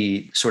 but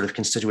the sort of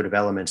constitutive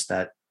elements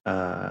that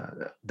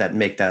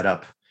make that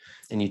up.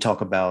 And you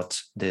talk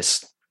about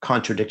this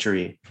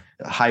contradictory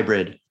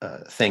hybrid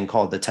thing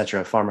called the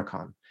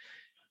tetrapharmakon.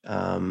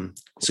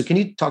 So can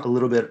you talk a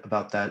little bit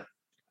about that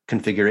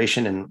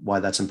configuration and why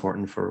that's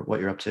important for what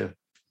you're up to?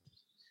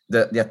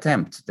 The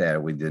attempt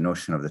there with the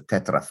notion of the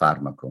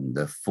tetrapharmakon,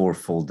 the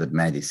four-folded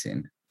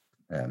medicine,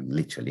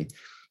 literally,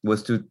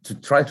 was to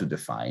try to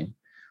define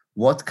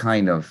what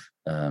kind of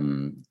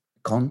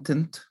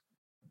content.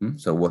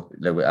 So what,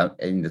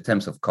 in the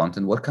terms of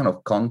content, what kind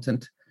of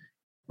content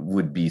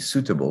would be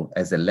suitable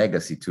as a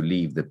legacy to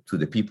leave to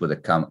the people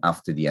that come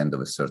after the end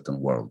of a certain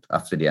world,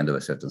 after the end of a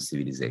certain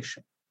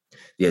civilization.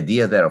 The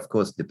idea there, of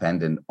course,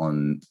 depended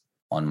on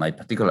on my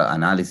particular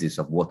analysis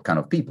of what kind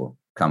of people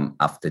come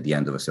after the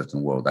end of a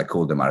certain world. I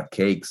call them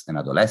archaics and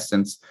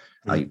adolescents.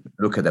 I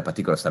look at their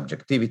particular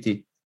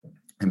subjectivity.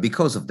 And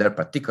because of their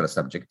particular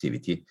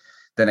subjectivity,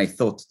 then I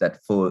thought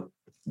that for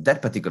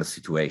that particular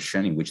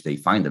situation in which they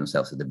find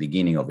themselves at the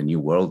beginning of a new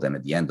world and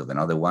at the end of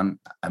another one,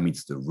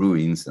 amidst the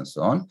ruins and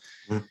so on,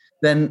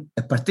 then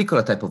a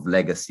particular type of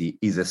legacy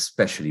is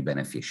especially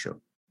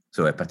beneficial.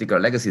 So a particular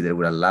legacy that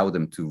would allow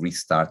them to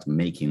restart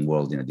making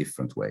world in a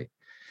different way.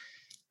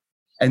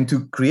 And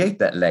to create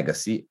that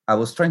legacy, I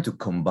was trying to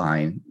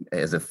combine,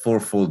 as a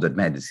four-folded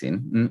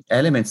medicine,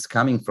 elements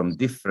coming from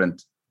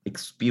different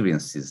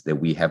experiences that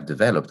we have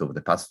developed over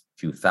the past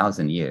few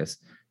thousand years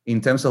in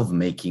terms of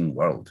making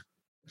world.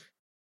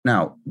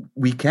 Now,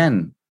 we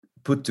can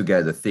put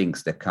together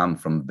things that come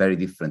from very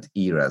different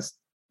eras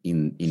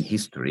in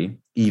history,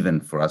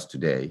 even for us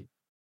today,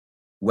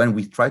 when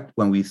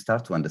we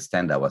start to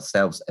understand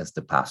ourselves as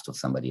the past of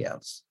somebody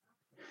else.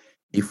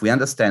 If we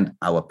understand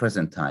our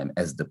present time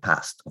as the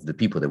past of the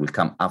people that will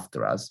come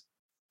after us,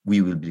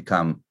 we will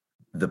become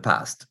the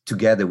past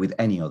together with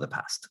any other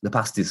past. The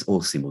past is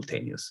all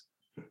simultaneous.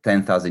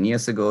 10,000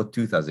 years ago,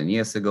 2,000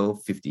 years ago,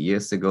 50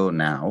 years ago,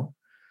 now,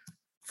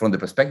 from the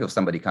perspective of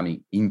somebody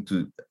coming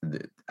into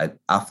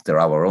after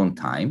our own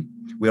time,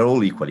 we are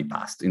all equally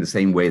past, in the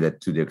same way that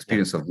to the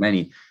experience of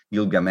many,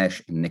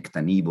 Gilgamesh and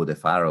Nectanebo the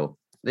pharaoh,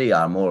 they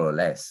are more or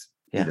less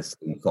in the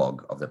same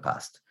fog of the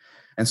past.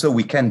 And so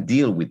we can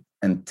deal with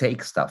and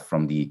take stuff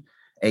from the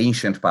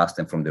ancient past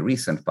and from the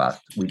recent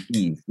past with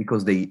ease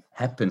because they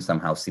happen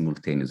somehow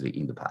simultaneously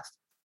in the past.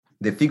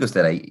 The figures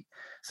that I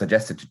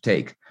suggested to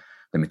take,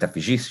 the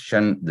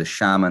metaphysician, the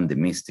shaman, the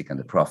mystic, and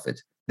the prophet,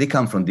 they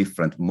come from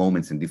different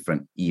moments and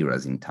different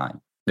eras in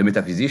time. The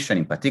metaphysician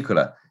in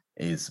particular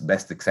is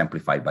best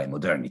exemplified by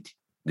modernity.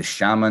 The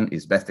shaman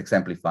is best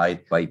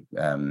exemplified by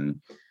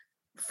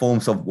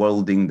forms of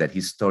worlding that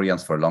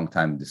historians for a long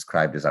time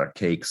described as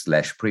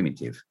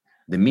archaic/primitive.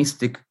 The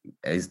mystic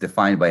is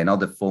defined by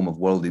another form of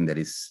worlding that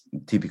is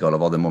typical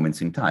of other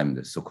moments in time,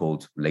 the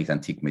so-called late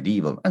antique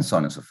medieval, and so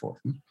on and so forth.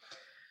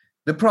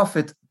 The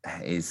prophet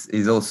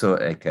is also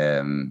like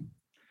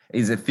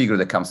is a figure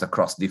that comes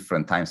across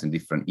different times and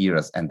different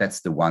eras, and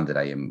that's the one that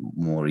I am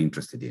more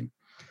interested in.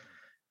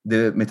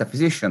 The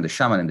metaphysician, the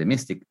shaman, and the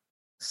mystic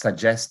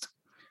suggest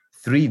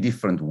three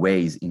different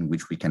ways in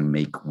which we can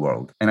make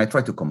world, and I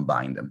try to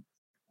combine them.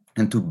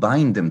 And to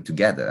bind them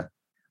together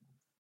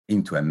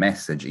into a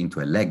message,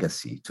 into a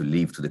legacy to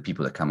leave to the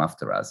people that come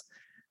after us,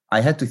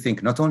 I had to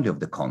think not only of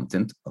the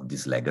content of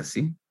this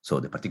legacy, so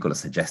the particular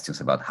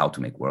suggestions about how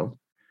to make world,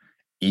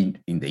 in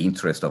the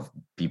interest of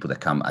people that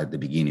come at the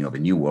beginning of a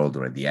new world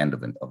or at the end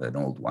of an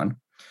old one,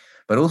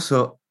 but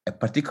also a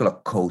particular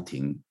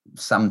coating,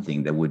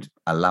 something that would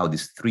allow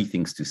these three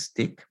things to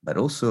stick, but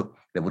also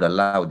that would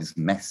allow this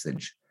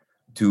message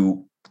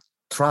to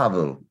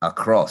travel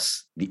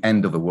across the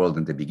end of a world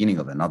and the beginning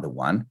of another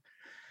one,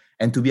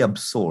 and to be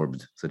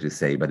absorbed, so to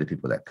say, by the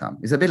people that come.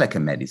 It's a bit like a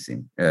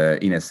medicine,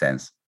 in a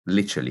sense,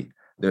 literally.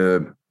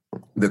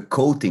 The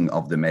coating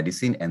of the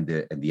medicine and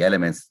the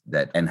elements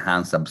that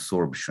enhance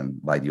absorption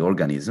by the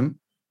organism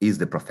is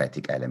the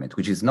prophetic element,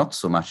 which does not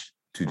so much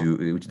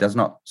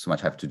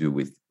have to do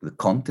with the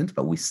content,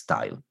 but with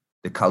style,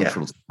 the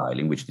cultural style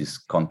in which these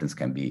contents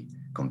can be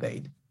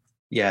conveyed.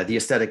 Yeah, the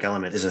aesthetic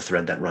element is a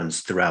thread that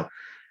runs throughout.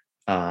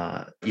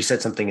 You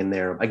said something in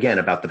there, again,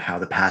 about how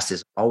the past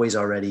is always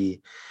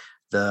already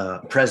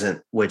the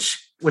present, which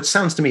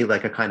sounds to me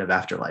like a kind of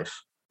afterlife.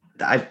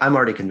 I'm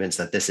already convinced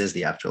that this is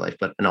the afterlife,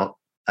 but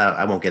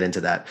I won't get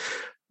into that.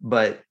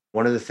 But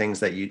one of the things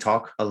that you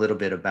talk a little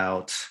bit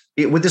about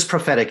with this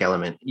prophetic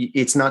element,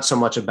 it's not so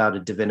much about a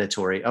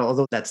divinatory,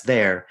 although that's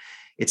there.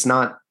 It's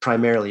not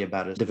primarily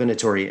about a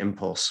divinatory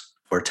impulse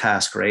or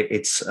task, right?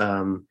 It's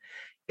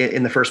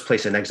in the first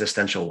place an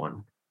existential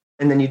one.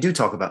 And then you do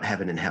talk about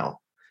heaven and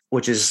hell,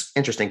 which is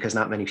interesting because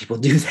not many people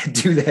do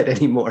that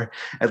anymore,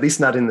 at least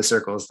not in the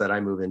circles that I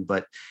move in.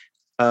 But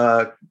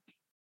what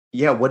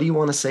do you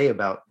want to say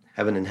about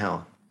heaven and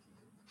hell?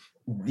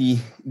 The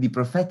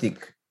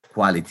prophetic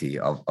quality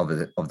of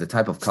the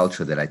type of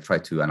culture that I try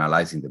to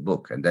analyze in the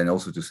book, and then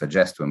also to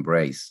suggest to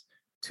embrace,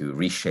 to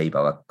reshape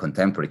our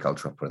contemporary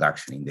culture of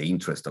production in the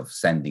interest of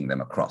sending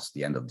them across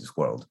the end of this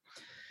world,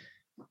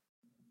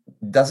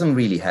 doesn't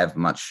really have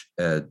much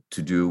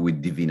to do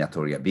with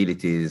divinatory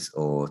abilities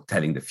or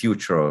telling the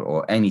future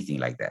or anything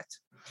like that.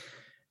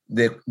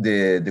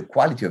 The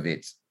quality of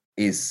it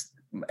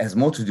has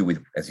more to do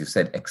with, as you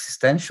said,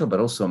 existential, but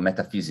also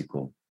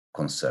metaphysical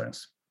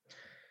concerns.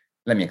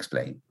 Let me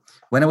explain.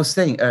 When I was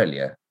saying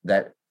earlier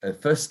that a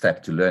first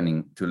step to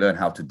learn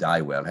how to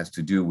die well has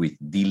to do with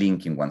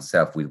delinking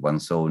oneself with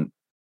one's own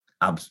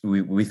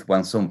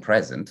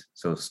present,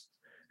 so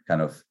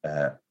kind of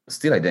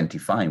still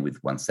identifying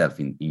with oneself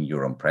in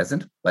your own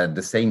present, but at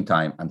the same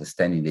time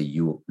understanding that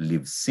you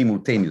live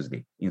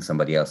simultaneously in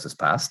somebody else's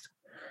past.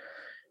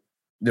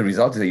 The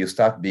result is that you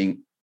start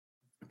being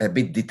a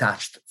bit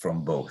detached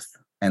from both,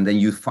 and then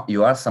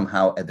you are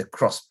somehow at the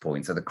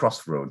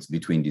crossroads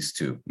between these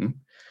two.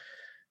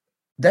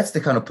 That's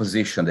the kind of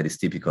position that is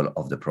typical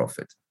of the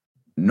prophet.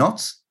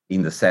 not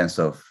in the sense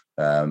of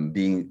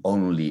being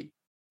only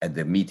at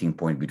the meeting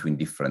point between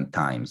different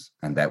times.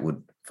 And that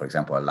would, for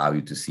example, allow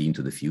you to see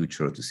into the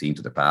future, or to see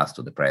into the past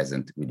or the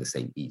present with the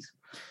same ease.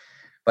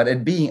 But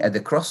at being at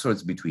the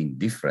crossroads between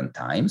different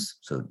times,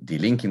 so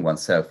delinking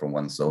oneself from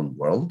one's own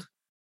world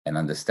and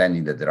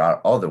understanding that there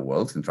are other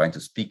worlds and trying to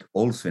speak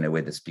also in a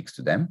way that speaks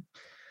to them,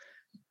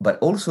 but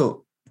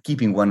also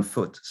keeping one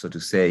foot, so to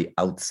say,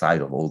 outside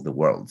of all the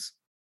worlds,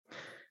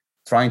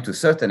 trying to a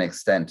certain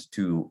extent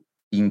to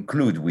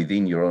include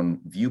within your own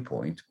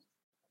viewpoint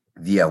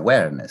the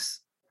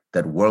awareness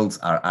that worlds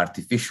are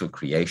artificial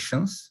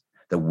creations,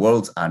 that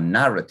worlds are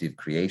narrative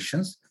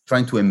creations,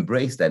 trying to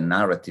embrace that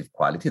narrative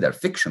quality, their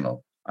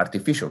fictional,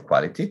 artificial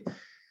quality,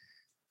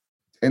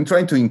 and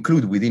trying to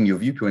include within your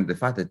viewpoint the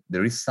fact that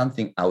there is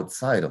something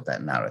outside of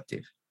that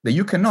narrative that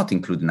you cannot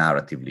include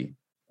narratively,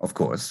 of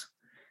course,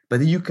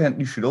 but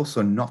you should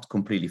also not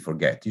completely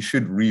forget. You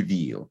should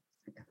reveal,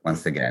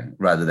 once again,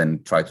 rather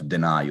than try to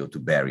deny or to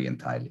bury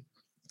entirely.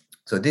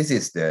 So this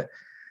is the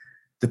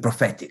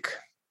prophetic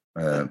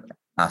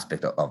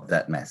aspect of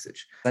that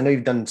message. I know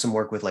you've done some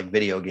work with like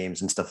video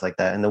games and stuff like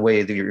that, and the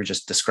way that you're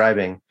just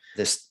describing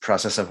this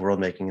process of world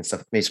making and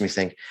stuff makes me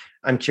think.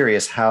 I'm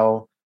curious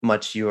how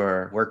much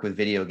your work with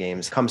video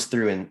games comes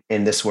through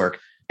in this work.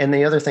 And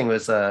the other thing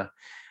was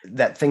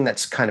that thing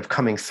that's kind of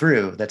coming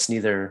through, that's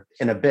neither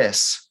an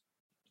abyss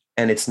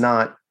and it's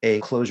not a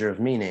closure of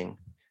meaning,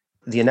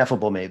 the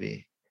ineffable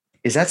maybe.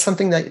 Is that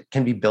something that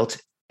can be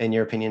built, in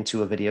your opinion,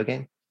 to a video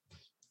game?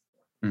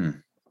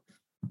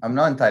 I'm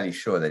not entirely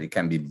sure that it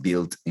can be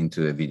built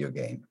into a video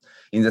game,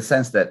 in the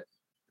sense that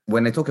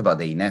when I talk about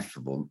the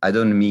ineffable, I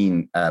don't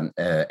mean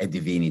a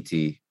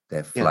divinity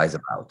that flies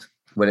about.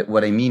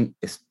 What I mean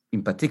is,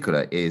 in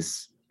particular,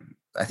 is,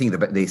 I think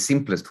the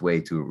simplest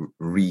way to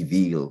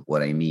reveal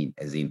what I mean,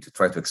 as in to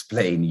try to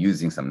explain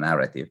using some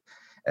narrative,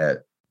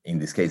 in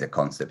this case a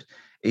concept,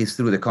 is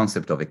through the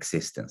concept of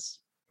existence.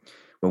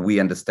 When we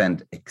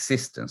understand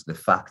existence, the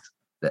fact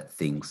that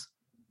things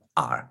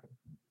are,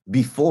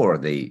 before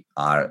they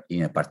are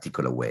in a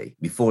particular way,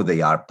 before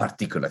they are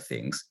particular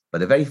things, but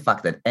the very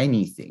fact that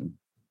anything,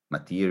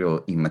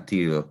 material,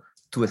 immaterial,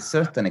 to a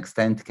certain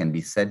extent can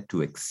be said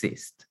to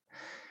exist.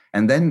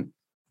 And then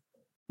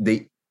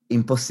the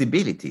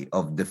impossibility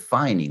of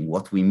defining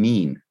what we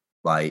mean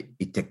by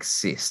it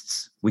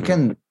exists. We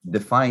can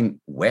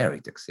define where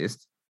it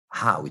exists,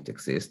 how it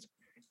exists,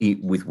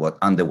 with what,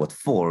 under what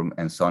form,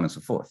 and so on and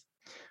so forth.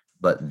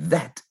 But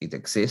that it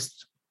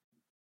exists,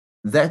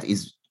 that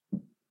is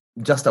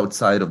just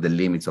outside of the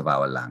limits of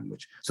our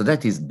language. So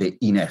that is the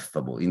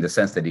ineffable, in the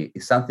sense that it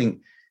is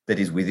something that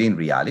is within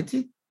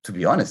reality. To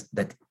be honest,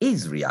 that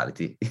is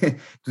reality.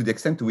 To the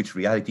extent to which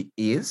reality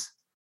is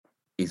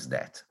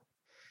that.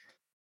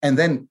 And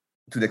then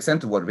to the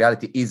extent of what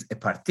reality is, a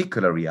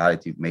particular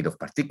reality made of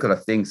particular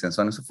things and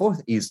so on and so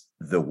forth, is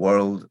the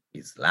world,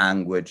 is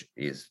language,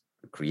 is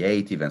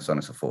creative and so on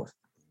and so forth,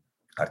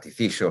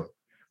 artificial.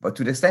 But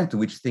to the extent to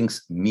which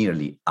things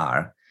merely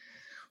are,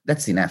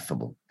 that's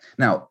ineffable.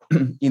 Now,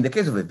 in the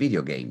case of a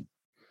video game,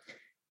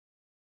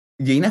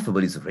 the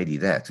ineffable is already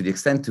there, to the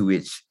extent to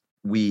which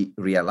we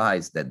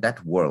realize that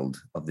that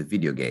world of the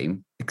video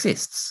game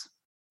exists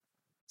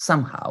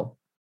somehow,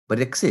 but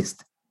it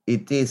exists.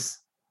 It is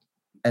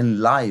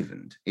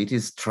enlivened, it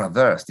is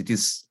traversed, it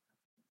is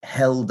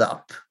held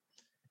up,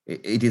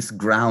 it is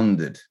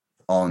grounded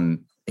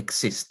on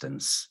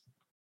existence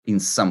in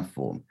some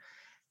form.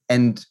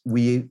 And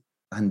we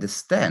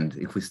understand,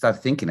 if we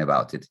start thinking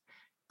about it,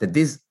 that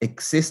this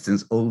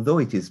existence, although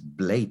it is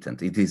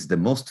blatant, it is the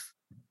most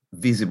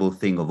visible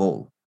thing of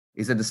all,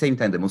 is at the same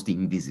time the most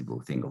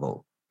invisible thing of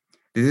all.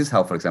 This is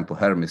how, for example,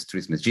 Hermes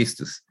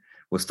Trismegistus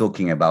was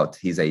talking about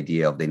his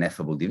idea of the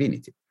ineffable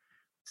divinity,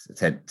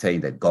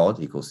 saying that God,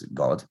 he calls it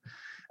God,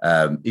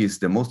 is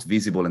the most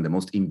visible and the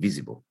most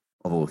invisible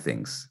of all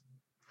things.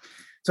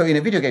 So in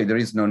a video game, there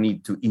is no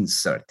need to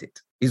insert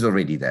it. It's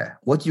already there.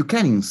 What you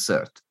can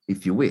insert,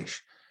 if you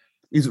wish,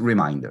 is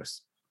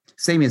reminders.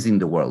 Same as in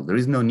the world. There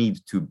is no need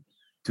to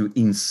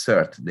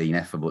insert the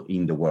ineffable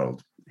in the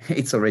world.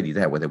 It's already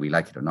there, whether we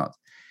like it or not.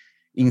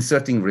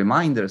 Inserting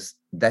reminders,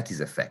 that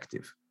is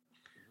effective.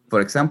 For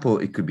example,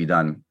 it could be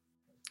done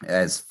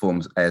as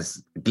forms,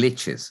 as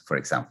glitches, for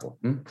example.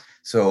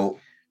 So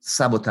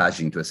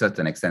sabotaging to a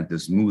certain extent the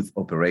smooth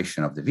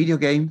operation of the video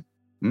game,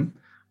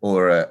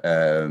 or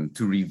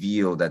to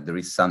reveal that there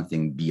is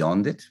something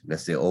beyond it.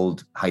 That's the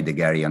old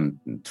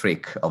Heideggerian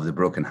trick of the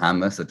broken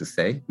hammer, so to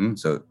say.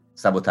 So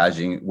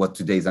sabotaging what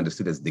today is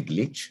understood as the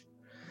glitch.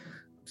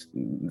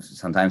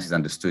 Sometimes it's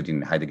understood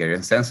in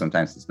Heideggerian sense,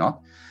 sometimes it's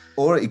not.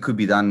 Or it could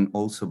be done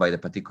also by the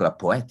particular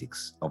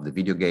poetics of the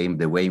video game,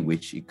 the way in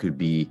which it could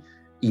be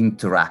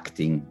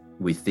interacting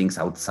with things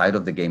outside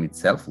of the game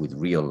itself, with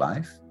real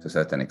life to a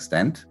certain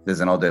extent.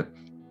 There's another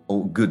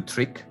good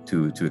trick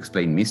to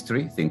explain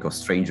mystery. Think of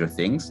Stranger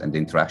Things and the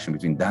interaction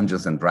between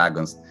Dungeons and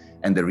Dragons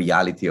and the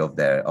reality of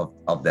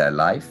their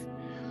life.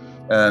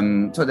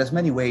 So there's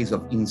many ways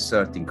of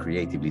inserting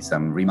creatively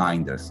some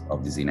reminders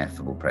of this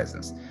ineffable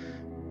presence.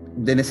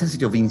 The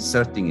necessity of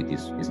inserting it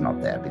is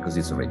not there, because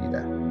it's already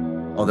there.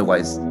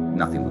 Otherwise,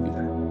 nothing will be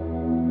there.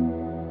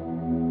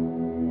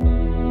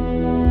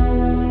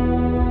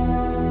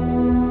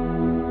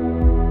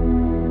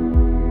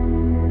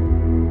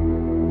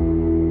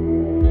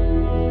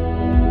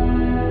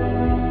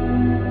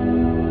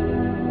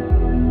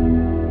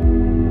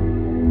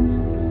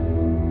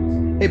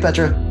 Hey,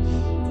 Petra.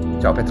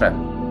 Ciao, Petra.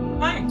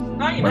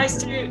 Hi, nice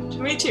to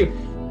meet you.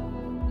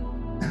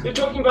 You're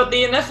talking about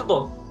the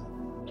ineffable.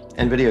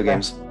 And video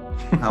games.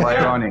 How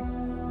ironic.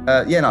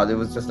 It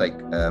was just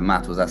like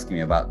Matt was asking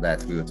me about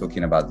that. We were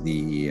talking about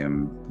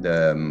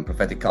the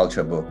prophetic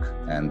culture book,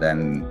 and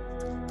then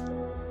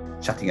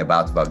chatting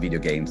about video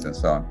games and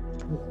so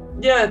on.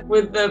 Yeah,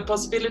 with the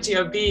possibility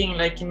of being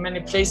like in many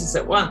places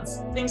at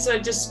once. Things are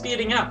just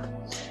speeding up,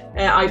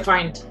 I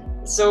find.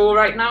 So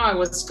right now I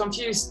was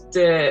confused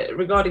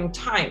regarding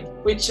time,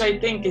 which I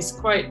think is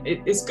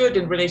good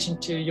in relation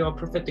to your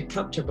prophetic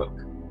culture book.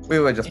 We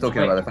were just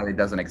talking about the fact it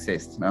doesn't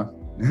exist, no?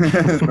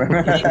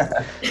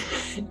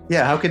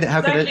 Yeah, how could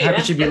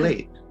you be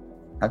late?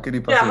 How could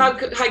you possibly?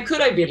 Yeah, how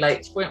could I be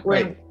late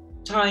when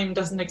time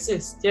doesn't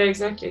exist? Yeah,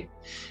 exactly.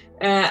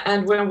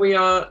 And when we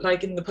are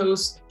like in the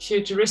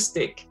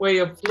post-futuristic way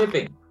of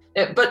living.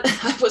 But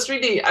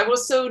I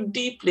was so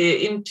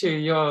deeply into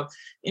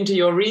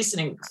your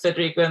reasoning,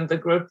 Federico, and the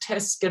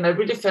grotesque, and I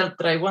really felt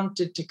that I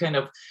wanted to kind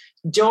of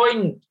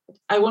join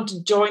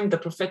the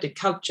prophetic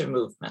culture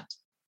movement.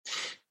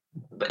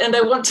 And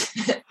I want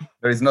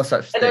there is no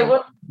such thing.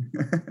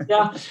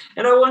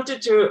 And I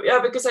wanted to,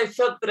 because I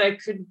felt that I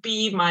could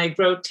be my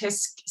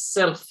grotesque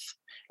self,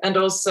 and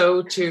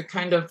also to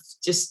kind of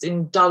just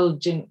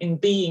indulge in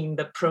being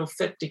the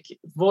prophetic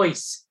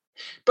voice.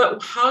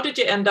 But how did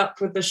you end up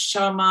with the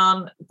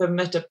shaman, the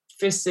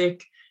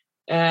metaphysic,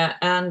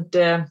 and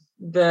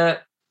the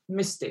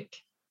mystic?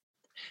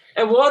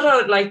 And what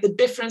are like the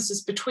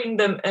differences between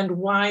them, and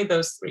why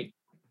those three?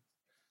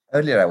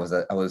 Earlier, I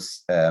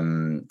was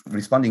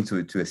responding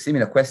to a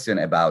similar question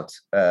about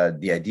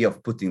the idea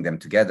of putting them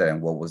together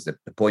and what was the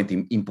point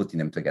in putting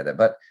them together.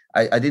 But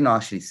I didn't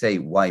actually say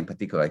why in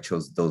particular I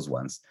chose those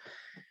ones.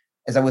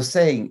 As I was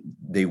saying,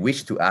 they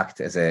wish to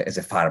act as a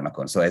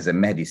pharmacon, so as a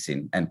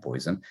medicine and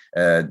poison,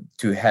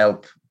 to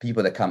help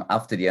people that come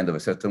after the end of a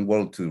certain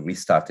world to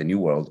restart a new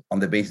world on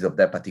the basis of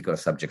their particular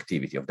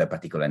subjectivity, of their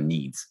particular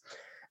needs.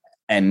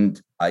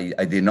 And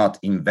I did not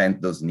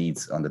invent those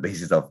needs on the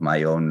basis of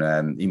my own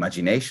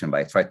imagination, but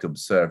I tried to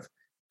observe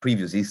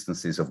previous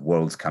instances of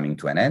worlds coming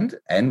to an end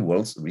and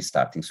worlds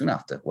restarting soon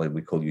after, what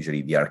we call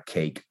usually the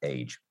archaic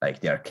age, like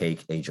the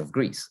archaic age of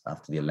Greece,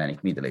 after the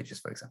Hellenic Middle Ages,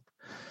 for example.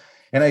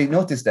 And I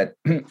noticed that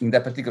in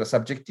that particular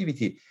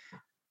subjectivity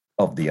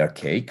of the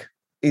archaic,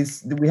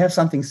 we have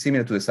something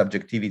similar to the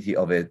subjectivity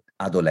of an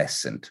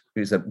adolescent.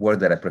 It's a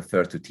word that I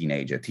prefer to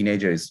teenager.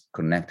 Teenager is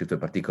connected to a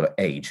particular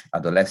age,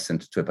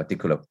 adolescent to a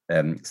particular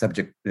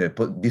subject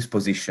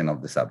disposition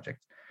of the subject.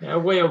 A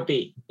way of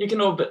being. You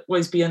can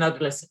always be an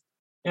adolescent.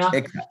 Yeah,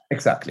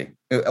 exactly.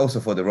 Also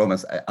for the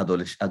Romans,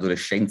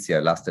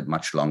 adolescentia lasted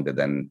much longer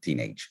than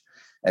teenage.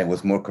 It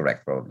was more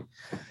correct, probably.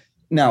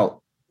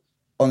 Now,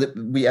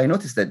 I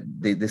noticed that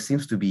there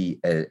seems to be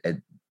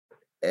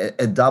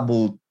a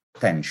double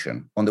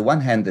tension. On the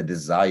one hand, the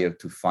desire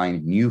to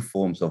find new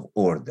forms of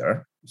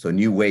order, so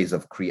new ways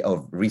of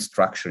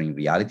restructuring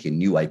reality, and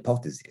new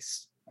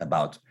hypotheses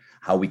about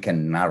how we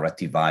can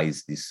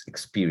narrativize this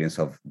experience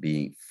of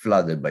being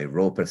flooded by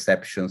raw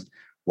perceptions,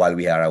 while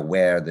we are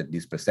aware that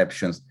these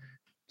perceptions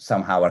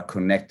somehow are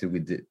connected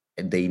with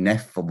the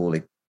ineffable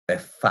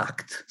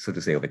fact, so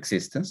to say, of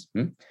existence.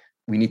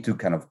 We need to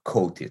kind of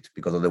coat it,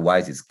 because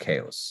otherwise it's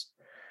chaos.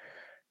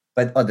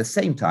 But at the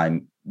same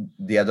time,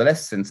 the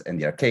adolescents and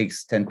the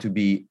archaics tend to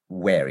be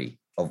wary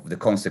of the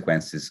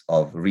consequences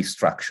of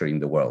restructuring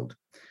the world.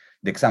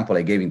 The example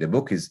I gave in the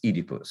book is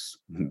Oedipus,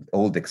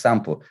 old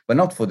example, but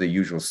not for the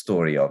usual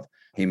story of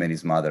him and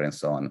his mother and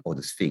so on, or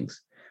the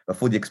Sphinx, but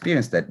for the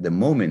experience that the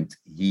moment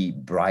he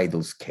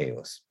bridles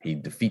chaos, he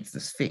defeats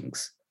the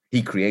Sphinx,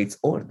 he creates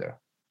order.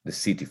 The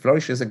city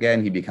flourishes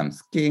again, he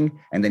becomes king,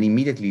 and then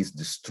immediately is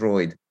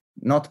destroyed,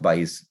 not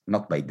by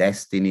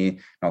destiny,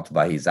 not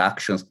by his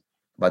actions,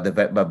 but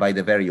by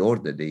the very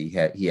order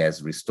that he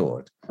has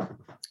restored.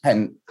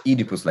 And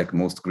Oedipus, like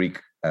most Greek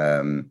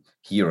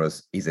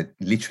heroes, is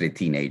literally a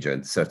teenager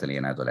and certainly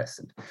an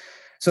adolescent.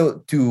 So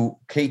to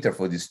cater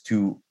for these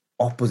two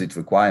opposite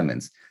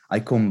requirements, I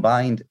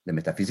combined the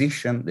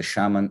metaphysician, the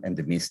shaman, and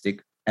the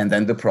mystic, and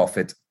then the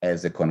prophet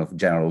as a kind of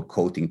general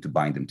coating to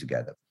bind them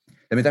together.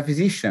 The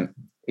metaphysician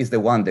is the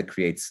one that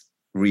creates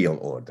real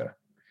order,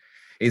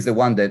 is the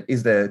one that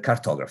is the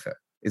cartographer,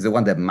 is the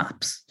one that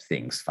maps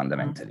things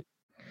fundamentally.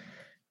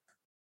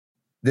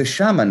 The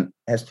shaman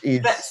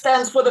that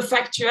stands for the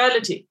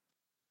factuality.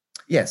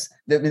 Yes,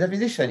 the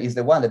metaphysician is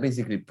the one that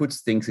basically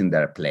puts things in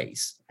their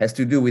place, has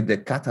to do with the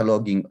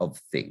cataloging of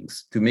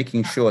things, to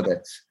making sure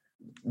that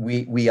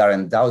we are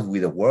endowed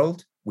with a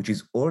world which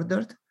is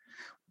ordered,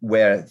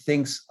 where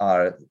things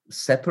are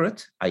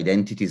separate,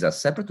 identities are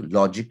separate,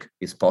 logic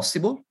is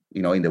possible,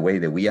 in the way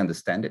that we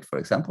understand it, for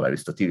example,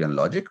 Aristotelian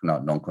logic,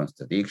 not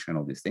non-contradiction,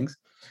 all these things.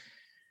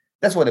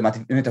 That's what a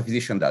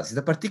metaphysician does. It's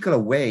a particular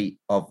way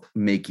of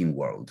making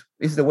world.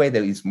 It's the way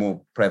that is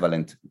more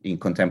prevalent in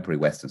contemporary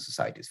Western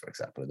societies, for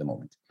example, at the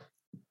moment.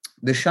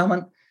 The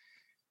shaman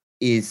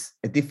is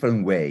a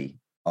different way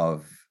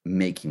of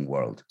making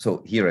world.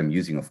 So here I'm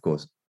using, of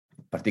course,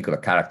 particular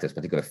characters,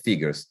 particular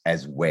figures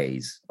as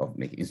ways of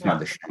making. It's not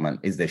the shaman,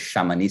 it's the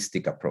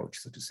shamanistic approach,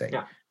 so to say.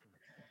 Yeah.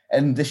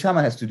 And the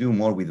shaman has to do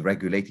more with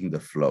regulating the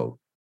flow.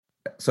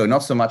 So not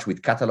so much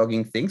with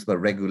cataloging things, but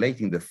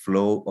regulating the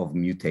flow of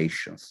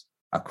mutations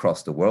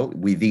across the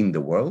world, within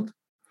the world,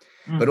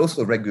 but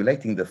also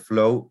regulating the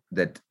flow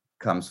that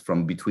comes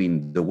from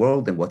between the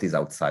world and what is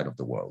outside of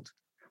the world.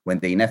 When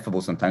the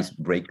ineffable sometimes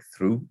break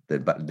through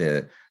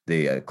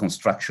the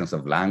constructions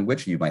of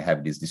language, you might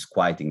have this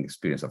disquieting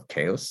experience of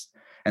chaos.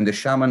 And the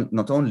shaman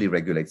not only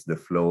regulates the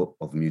flow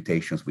of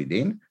mutations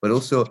within, but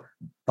also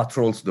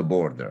patrols the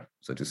border,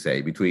 so to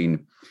say,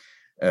 between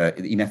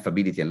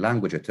ineffability and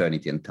language,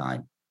 eternity and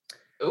time.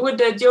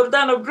 Would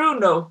Giordano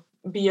Bruno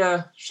be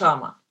a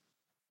shaman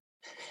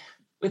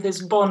with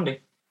his bonding?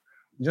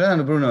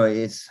 Giordano Bruno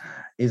is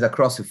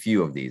across a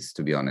few of these,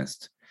 to be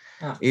honest.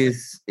 Yeah.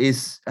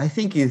 I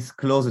think is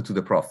closer to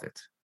the prophet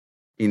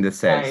in the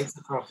sense. Yeah, it's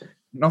the prophet.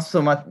 Not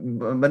so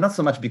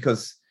much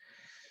because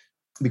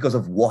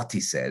of what he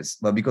says,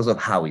 but because of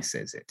how he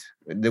says it.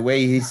 The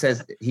way he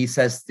says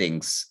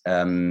things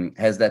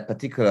has that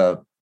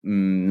particular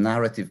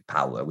narrative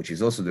power, which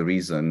is also the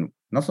reason,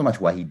 not so much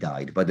why he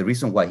died, but the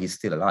reason why he's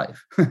still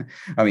alive.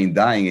 I mean,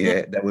 dying,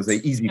 that was an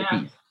easy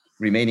feat.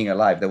 Remaining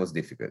alive, that was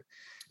difficult.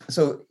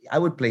 So I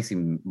would place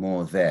him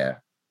more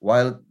there.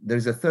 While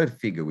there's a third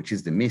figure, which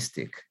is the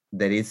mystic,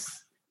 that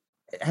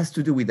has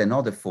to do with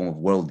another form of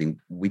worlding,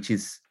 which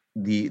is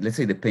let's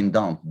say the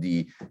pendant,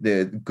 the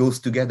goes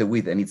together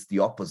with, and it's the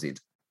opposite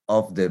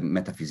of the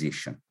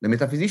metaphysician. The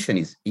metaphysician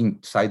is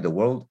inside the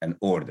world and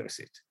orders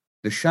it.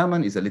 The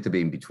shaman is a little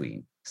bit in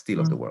between, still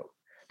of the world.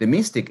 The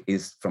mystic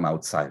is from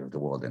outside of the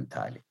world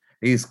entirely.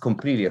 He is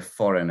completely a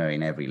foreigner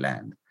in every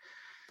land.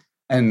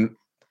 And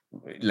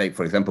like,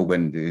 for example,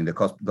 when in the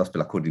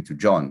Gospel according to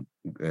John,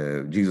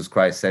 Jesus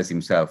Christ says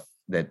himself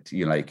that,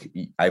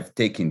 I've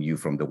taken you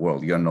from the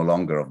world. You're no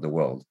longer of the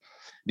world.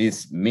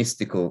 This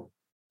mystical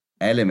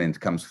element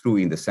comes through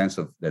in the sense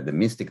of that the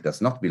mystic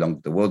does not belong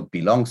to the world,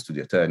 belongs to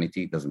the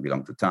eternity, doesn't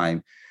belong to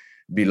time,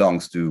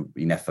 belongs to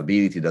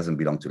ineffability, doesn't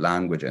belong to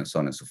language, and so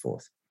on and so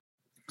forth.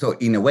 So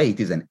in a way, it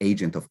is an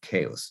agent of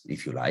chaos,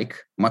 if you like,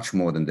 much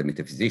more than the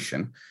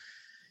metaphysician,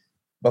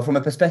 but from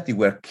a perspective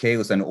where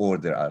chaos and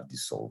order are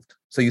dissolved.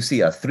 So you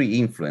see three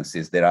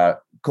influences that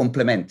are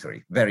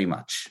complementary, very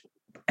much,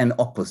 and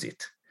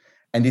opposite.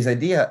 And this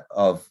idea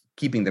of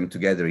keeping them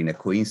together in a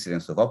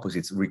coincidence of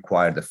opposites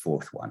required the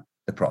fourth one,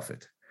 the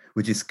prophet,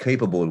 which is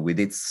capable with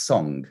its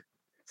song,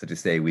 so to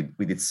say, with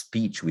its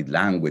speech, with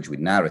language, with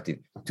narrative,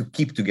 to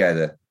keep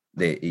together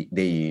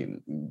the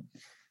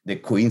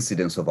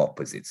coincidence of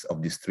opposites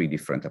of these three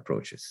different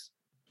approaches.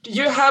 Do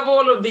you have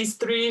all of these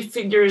three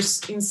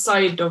figures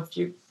inside of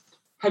you?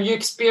 Have you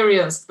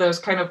experienced those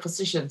kind of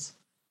positions?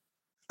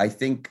 I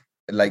think,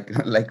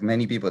 like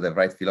many people that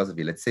write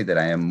philosophy, let's say that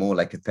I am more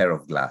like a pair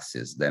of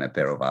glasses than a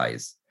pair of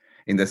eyes,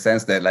 in the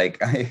sense that I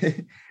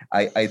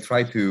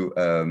try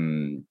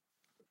to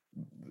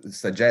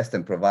suggest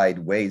and provide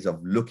ways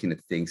of looking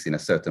at things in a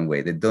certain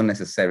way that don't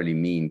necessarily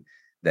mean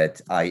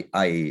that I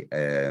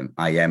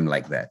am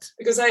like that.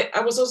 Because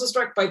I was also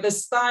struck by the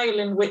style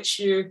in which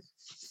you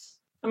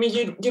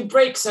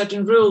break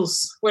certain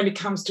rules when it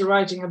comes to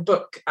writing a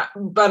book,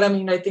 but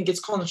I think it's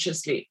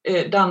consciously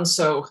done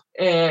so,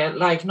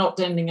 like not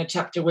ending a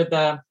chapter with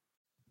a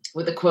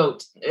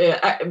quote,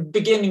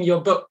 beginning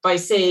your book by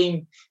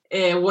saying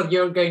what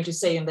you're going to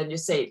say, and then you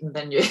say it, and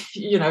then you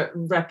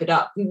wrap it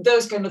up,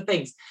 those kind of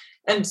things.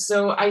 And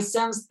so I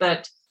sense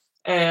that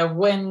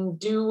when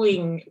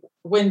doing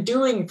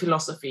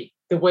philosophy,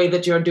 the way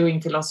that you're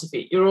doing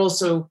philosophy, you're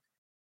also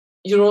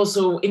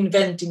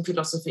inventing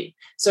philosophy.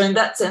 So in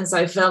that sense,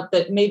 I felt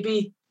that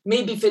maybe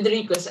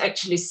Federico has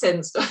actually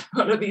sensed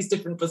one of these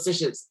different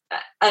positions,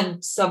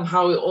 and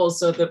somehow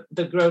also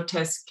the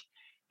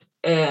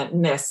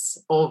grotesqueness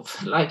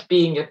of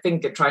being a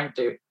thinker, trying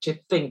to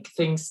think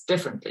things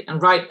differently and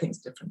write things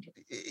differently.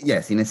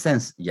 Yes, in a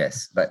sense,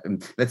 yes. But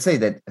let's say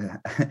that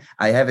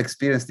I have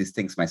experienced these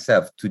things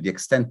myself to the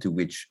extent to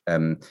which,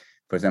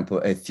 for example,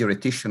 a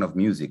theoretician of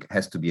music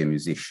has to be a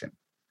musician,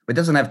 but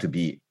doesn't have to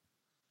be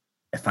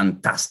a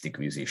fantastic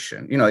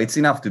musician. It's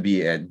enough to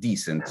be a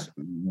decent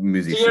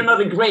musician. So you're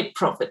not a great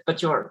prophet,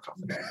 but you're a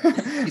prophet.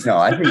 No,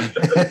 I think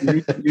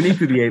you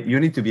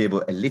need to be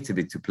able a little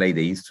bit to play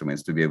the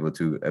instruments to be able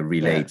to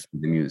relate to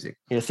the music.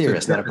 You're a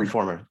theorist, not a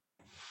performer.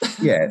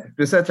 Yeah,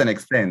 to a certain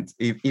extent,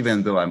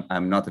 even though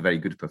I'm not a very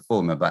good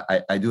performer, but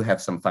I do have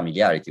some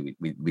familiarity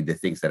with the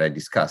things that I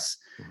discuss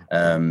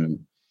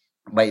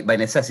by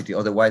necessity.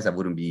 Otherwise, I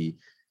wouldn't be.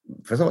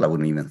 First of all, I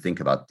wouldn't even think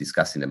about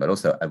discussing them, but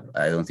also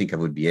I don't think I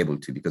would be able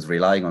to, because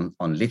relying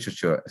on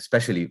literature,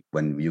 especially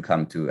when you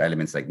come to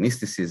elements like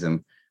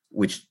mysticism,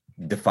 which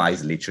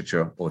defies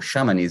literature, or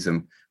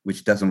shamanism,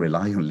 which doesn't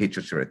rely on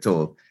literature at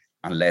all,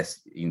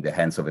 unless in the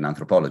hands of an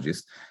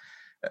anthropologist,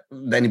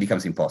 then it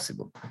becomes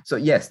impossible. So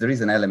yes, there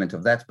is an element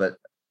of that, but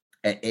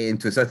and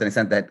to a certain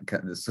extent that,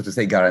 so to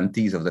say,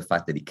 guarantees of the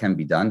fact that it can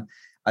be done.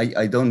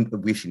 I don't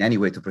wish in any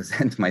way to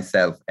present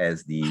myself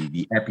as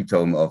the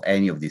epitome of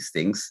any of these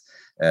things.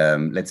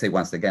 Let's say,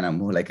 once again, I'm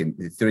more like a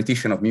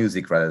theoretician of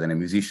music rather than a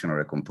musician or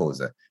a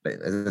composer. But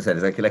as I said,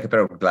 it's like a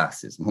pair of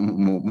glasses,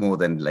 more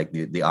than like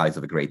the eyes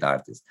of a great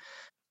artist.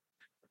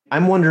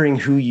 I'm wondering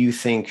who you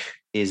think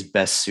is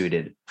best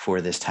suited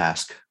for this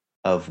task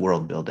of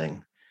world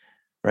building,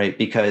 right?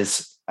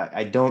 Because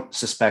I don't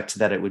suspect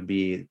that it would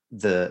be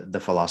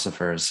the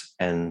philosophers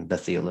and the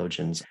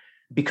theologians.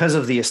 Because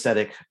of the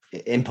aesthetic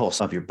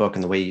impulse of your book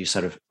and the way you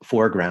sort of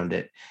foreground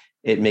it,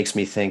 it makes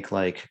me think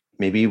like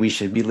maybe we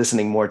should be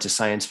listening more to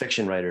science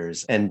fiction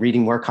writers and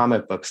reading more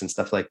comic books and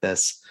stuff like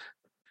this.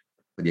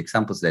 The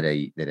examples that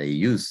I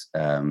use,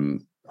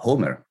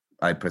 Homer,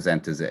 I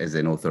present as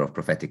an author of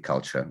prophetic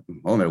culture.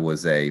 Homer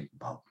was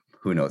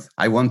who knows?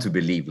 I want to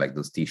believe, like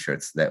those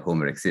T-shirts, that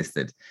Homer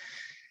existed.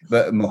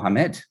 But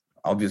Mohammed,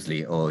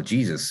 obviously, or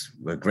Jesus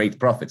were great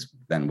prophets.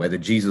 Then whether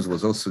Jesus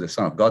was also the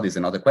Son of God is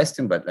another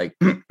question, but like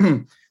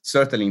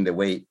certainly in the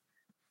way,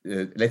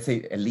 let's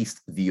say at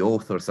least the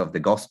authors of the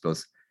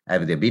Gospels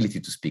have the ability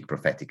to speak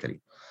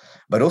prophetically.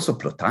 But also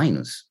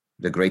Plotinus,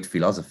 the great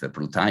philosopher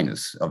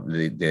Plotinus, of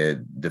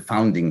the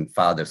founding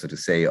father, so to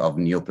say, of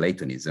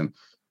Neoplatonism,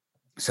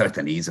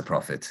 certainly is a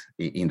prophet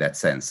in that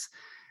sense.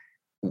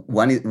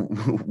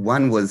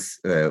 One was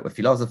a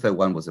philosopher,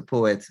 one was a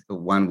poet,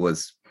 one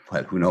was,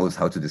 well, who knows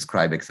how to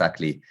describe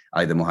exactly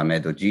either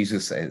Muhammad or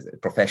Jesus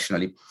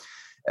professionally.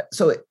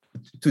 So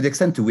to the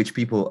extent to which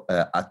people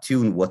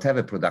attune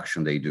whatever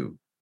production they do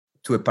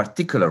to a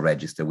particular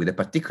register with a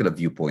particular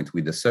viewpoint,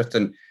 with a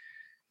certain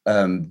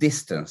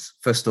distance,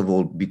 first of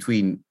all,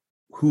 between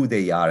who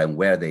they are and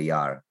where they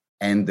are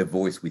and the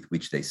voice with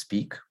which they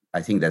speak,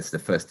 I think that's the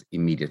first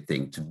immediate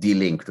thing, to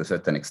de-link to a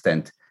certain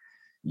extent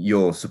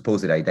your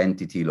supposed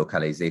identity,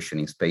 localization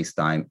in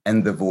space-time,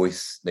 and the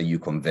voice that you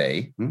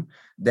convey.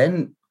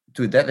 Then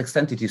to that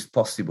extent, it is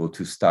possible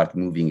to start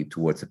moving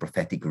towards a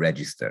prophetic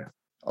register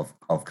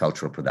of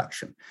cultural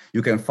production.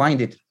 You can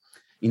find it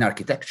in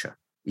architecture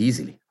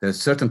easily. There are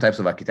certain types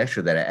of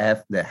architecture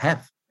that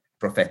have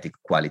prophetic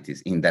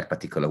qualities in that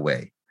particular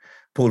way.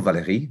 Paul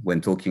Valéry, when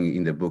talking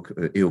in the book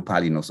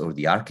Eupalinos, or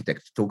The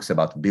Architect, talks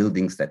about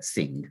buildings that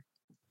sing.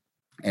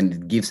 And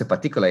it gives a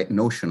particular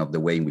notion of the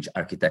way in which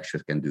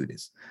architecture can do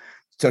this.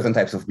 Certain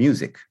types of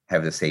music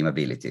have the same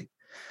ability,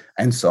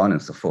 and so on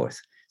and so forth.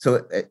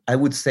 So I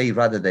would say,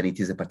 rather than it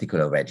is a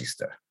particular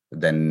register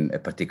than a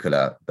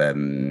particular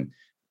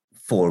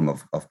form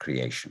of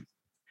creation.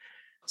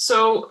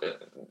 So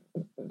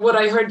what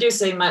I heard you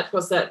say, Matt,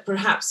 was that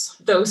perhaps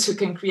those who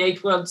can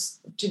create worlds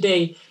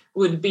today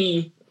would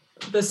be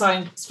the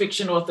science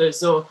fiction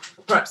authors, or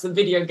perhaps the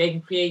video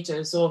game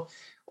creators, or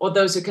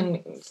those who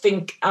can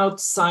think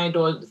outside,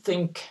 or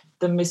think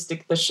the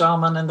mystic, the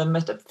shaman, and the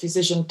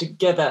metaphysician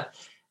together.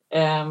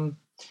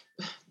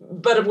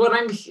 But what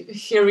I'm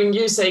hearing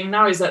you saying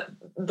now is that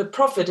the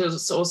prophet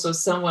is also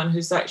someone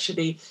who's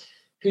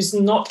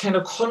not kind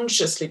of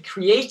consciously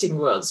creating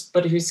worlds,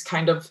 but who's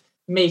kind of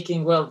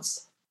making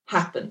worlds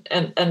happen.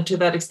 And to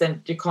that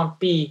extent, you can't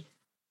be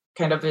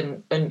kind of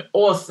an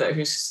author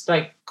who's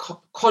like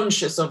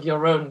conscious of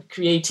your own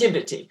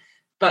creativity,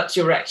 but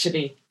you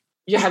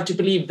have to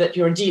believe that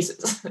you're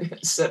Jesus,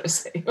 so to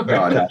say.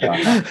 No.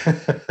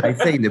 I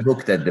say in the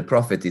book that the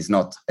prophet is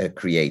not a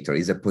creator,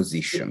 is a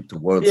position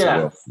towards the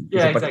world.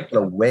 It's a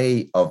particular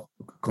way of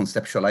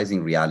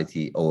conceptualizing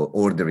reality or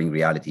ordering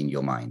reality in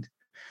your mind.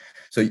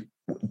 So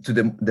to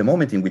the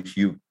moment in which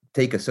you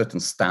take a certain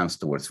stance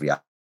towards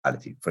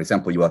reality, for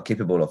example, you are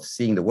capable of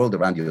seeing the world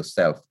around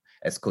yourself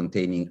as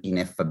containing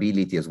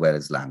ineffability as well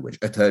as language,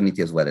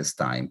 eternity as well as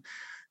time,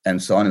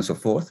 and so on and so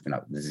forth.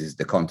 This is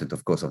the content,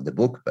 of course, of the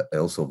book, but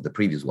also of the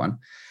previous one.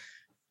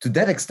 To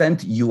that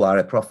extent, you are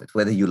a prophet,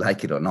 whether you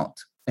like it or not.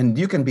 And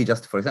you can be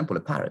just, for example,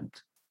 a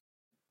parent.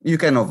 You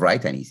cannot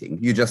write anything.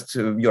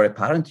 You're a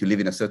parent, you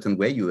live in a certain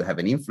way, you have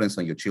an influence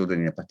on your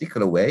children in a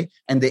particular way,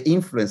 and the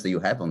influence that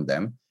you have on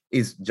them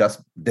is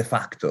just de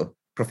facto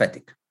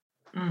prophetic.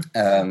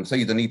 So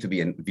you don't need to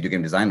be a video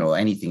game designer or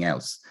anything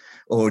else,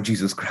 or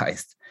Jesus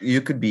Christ. You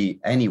could be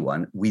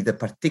anyone with a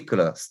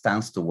particular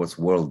stance towards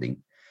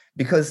worlding,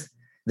 because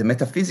the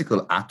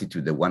metaphysical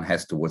attitude that one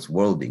has towards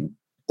worlding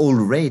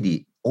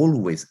already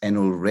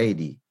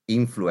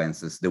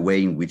influences the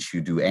way in which you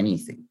do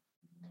anything.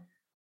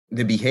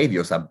 The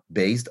behaviors are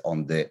based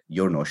on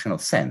your notion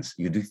of sense.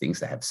 You do things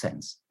that have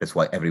sense. That's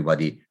why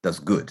everybody does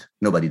good.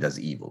 Nobody does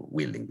evil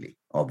willingly,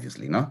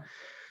 obviously, no?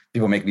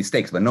 People make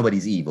mistakes, but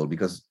nobody's evil,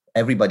 because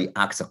everybody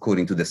acts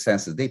according to the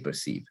senses they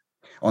perceive.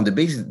 On the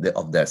basis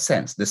of their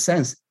sense, the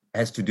sense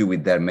has to do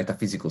with their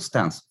metaphysical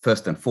stance,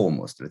 first and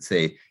foremost, let's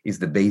say, is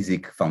the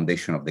basic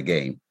foundation of the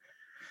game.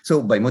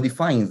 So by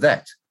modifying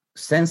that,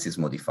 sense is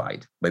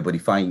modified. By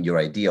modifying your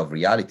idea of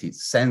reality,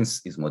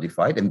 sense is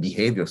modified and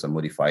behaviors are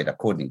modified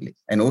accordingly.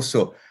 And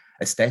also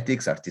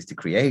aesthetics, artistic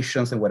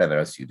creations, and whatever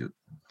else you do.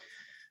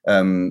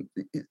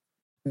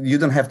 You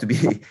don't have to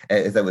be,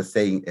 as I was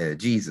saying,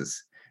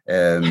 Jesus.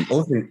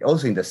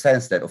 Also in the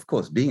sense that, of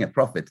course, being a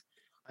prophet.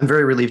 I'm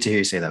very relieved to hear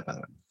you say that, by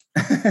the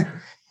way.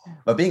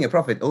 But being a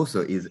prophet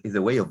also is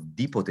a way of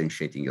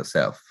depotentiating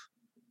yourself.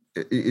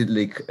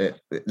 Like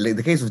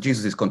the case of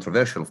Jesus is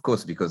controversial, of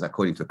course, because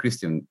according to a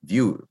Christian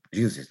view,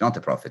 Jesus is not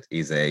a prophet;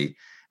 is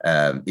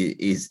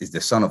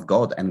the Son of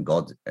God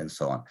and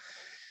so on.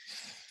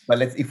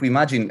 But if we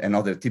imagine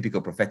another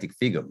typical prophetic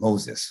figure,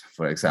 Moses,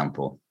 for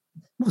example,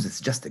 Moses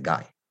is just a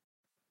guy.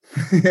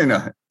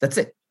 That's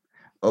it.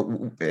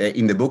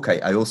 In the book,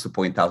 I also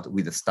point out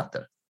with a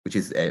stutter, which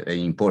is an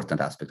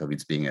important aspect of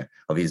his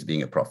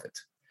being a prophet.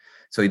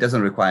 So it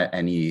doesn't require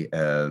any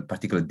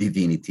particular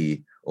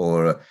divinity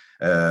or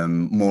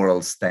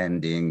moral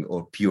standing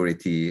or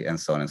purity and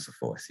so on and so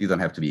forth. You don't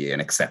have to be an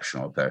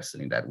exceptional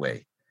person in that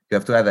way. You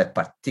have to have a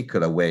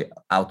particular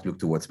outlook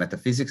towards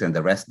metaphysics, and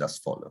the rest does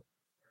follow.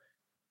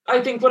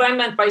 I think what I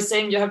meant by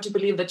saying you have to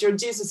believe that you're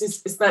Jesus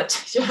is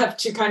that you have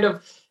to kind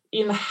of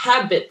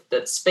inhabit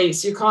that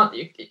space.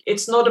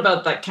 It's not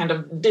about that kind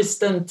of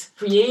distant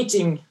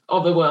creating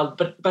of a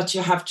world, but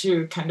you have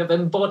to kind of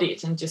embody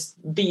it and just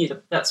be.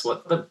 That's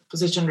what the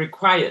position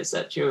requires,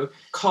 that you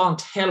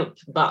can't help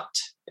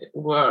but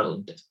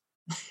world.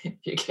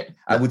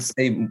 I would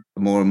say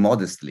more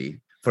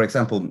modestly, for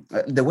example,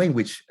 the way in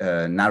which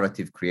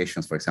narrative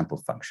creations, for example,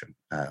 function.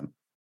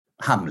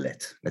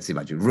 Hamlet, let's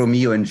imagine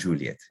Romeo and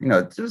Juliet,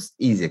 just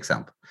easy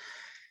example.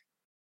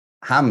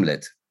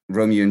 Hamlet,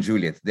 Romeo and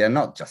Juliet, they are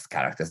not just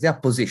characters, they are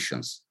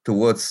positions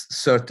towards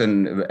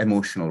certain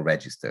emotional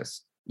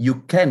registers.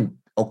 You can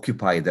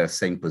occupy their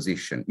same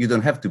position. You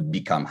don't have to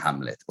become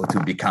Hamlet or to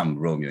become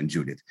Romeo and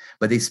Juliet,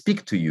 but they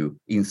speak to you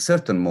in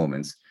certain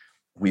moments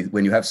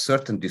when you have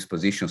certain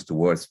dispositions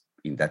towards,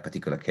 in that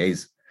particular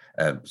case,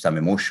 some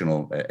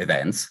emotional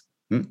events.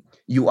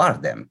 You are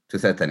them to a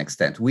certain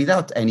extent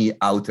without any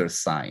outer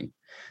sign.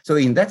 So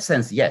in that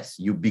sense, yes,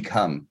 you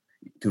become,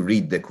 to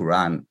read the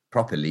Quran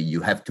properly,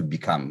 you have to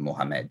become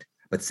Muhammad,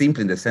 but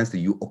simply in the sense that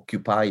you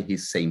occupy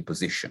his same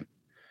position.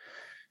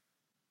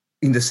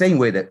 In the same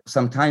way that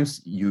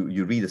sometimes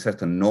you read a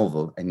certain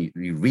novel and it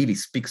really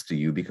speaks to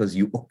you because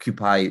you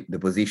occupy the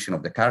position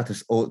of the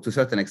characters, or to a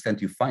certain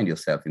extent you find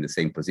yourself in the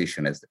same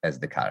position as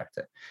the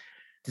character.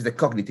 It is a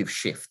cognitive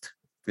shift.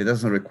 It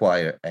doesn't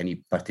require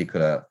any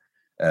particular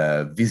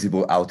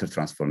visible outer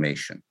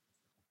transformation.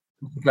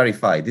 To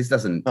clarify, this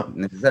doesn't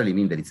necessarily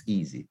mean that it's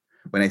easy.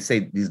 When I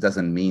say this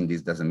doesn't mean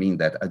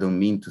that, I don't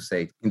mean to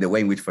say in the way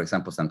in which, for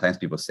example, sometimes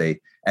people say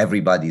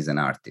everybody is an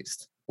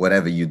artist.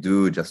 Whatever you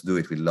do, just do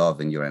it with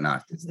love and you're an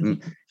artist.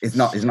 It's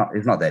not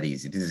that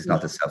easy. This is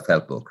not a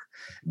self-help book.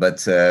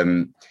 But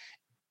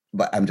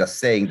I'm just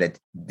saying that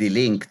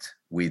delinked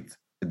with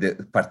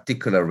the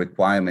particular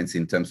requirements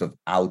in terms of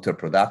outer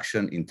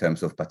production, in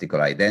terms of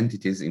particular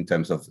identities, in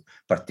terms of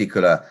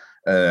particular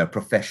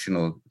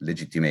professional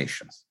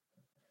legitimations.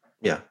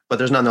 Yeah, but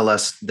there's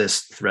nonetheless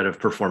this thread of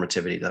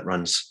performativity that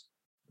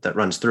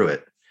runs through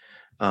it,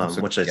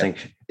 which I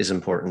think is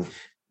important.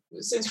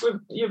 Since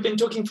you've been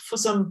talking for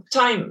some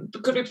time,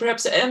 could we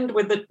perhaps end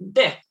with the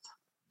death?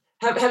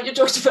 Have you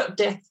talked about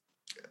death?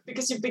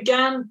 Because you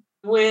began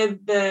with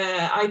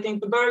I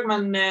think the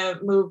Bergman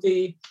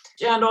movie,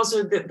 and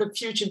also the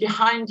future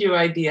behind you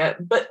idea.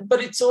 But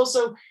it's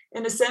also,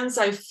 in a sense,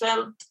 I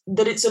felt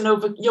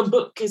that your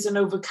book is an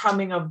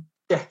overcoming of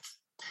death.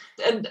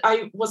 And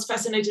I was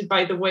fascinated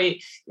by the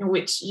way in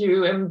which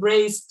you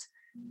embraced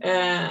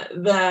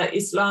the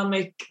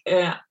Islamic,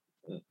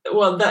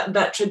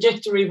 that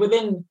trajectory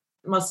within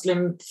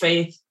Muslim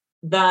faith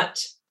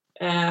that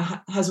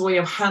has a way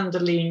of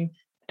handling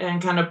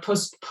and kind of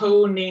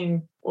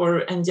postponing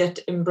and yet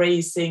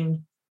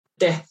embracing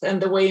death,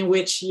 and the way in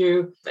which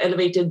you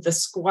elevated the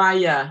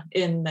squire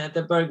in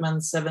the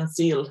Bergman Seventh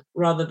Seal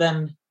rather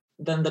than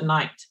the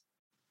knight.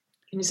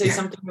 Can you say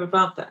something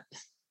about that?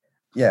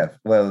 Yeah,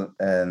 well,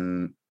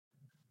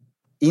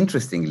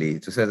 interestingly,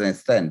 to a certain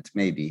extent,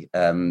 maybe,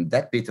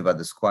 that bit about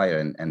the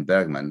squire and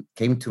Bergman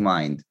came to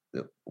mind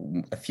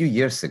a few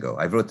years ago.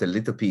 I wrote a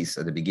little piece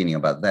at the beginning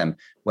about them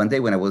one day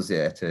when I was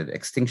at an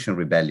Extinction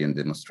Rebellion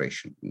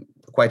demonstration,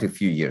 quite a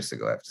few years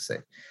ago, I have to say.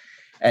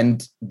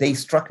 And they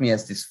struck me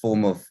as this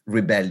form of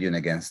rebellion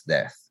against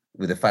death,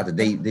 with the fact that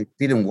they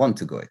didn't want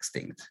to go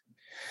extinct.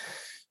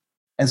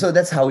 And so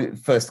that's how it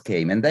first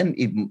came. And then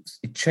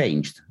it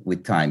changed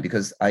with time,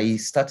 because I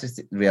started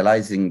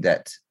realizing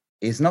that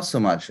it's not so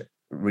much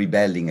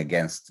rebelling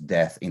against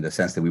death in the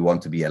sense that we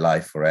want to be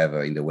alive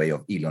forever in the way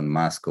of Elon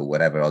Musk or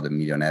whatever other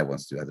millionaire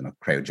wants to, I don't know,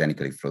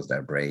 cryogenically froze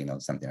their brain or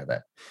something like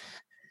that.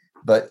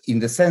 But in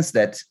the sense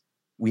that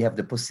we have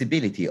the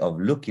possibility of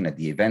looking at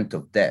the event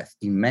of death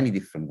in many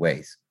different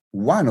ways.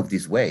 One of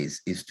these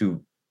ways is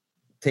to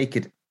take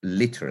it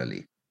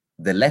literally.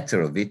 The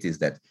letter of it is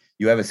that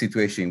you have a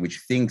situation in which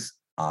things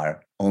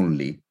are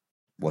only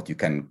what you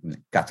can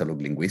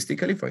catalog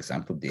linguistically, for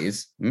example,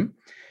 this. An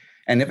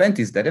event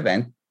is that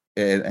event,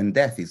 and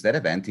death is that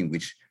event in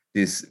which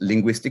this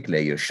linguistic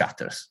layer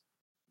shatters.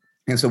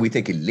 And so we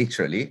take it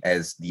literally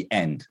as the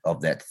end of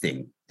that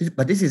thing.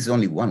 But this is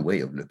only one way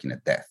of looking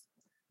at death.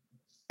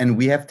 And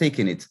we have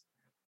taken it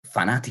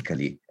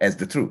fanatically as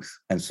the truth,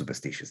 and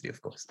superstitiously,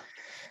 of course.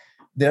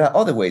 There are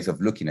other ways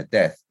of looking at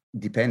death,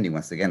 depending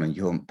once again on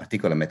your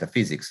particular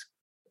metaphysics,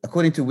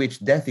 according to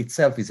which death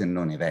itself is a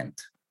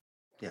non-event.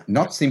 Yeah.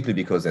 Not simply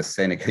because, as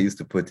Seneca used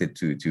to put it,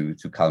 to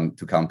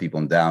calm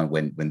people down,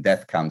 when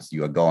death comes,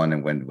 you are gone,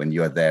 and when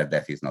you are there,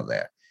 death is not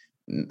there.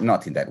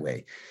 Not in that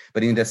way,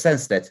 but in the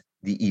sense that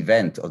the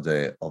event of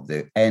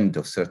the end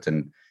of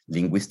certain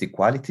linguistic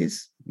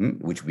qualities,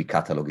 which we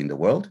catalog in the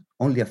world,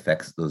 only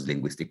affects those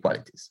linguistic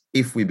qualities.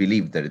 If we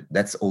believe that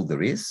that's all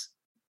there is,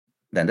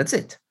 then that's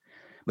it.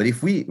 But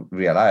if we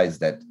realize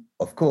that,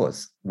 of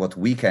course, what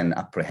we can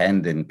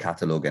apprehend and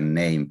catalog and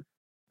name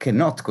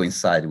cannot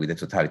coincide with the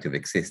totality of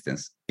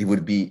existence, it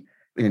would be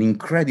an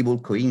incredible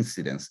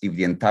coincidence if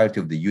the entirety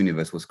of the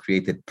universe was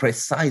created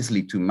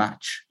precisely to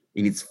match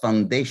in its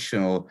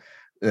foundational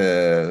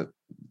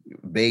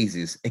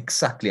basis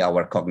exactly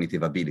our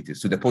cognitive abilities,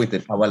 to the point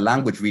that our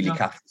language really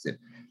captures it.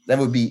 That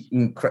would be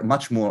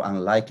much more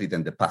unlikely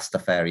than the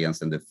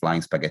Pastafarians and the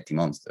flying spaghetti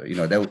monster.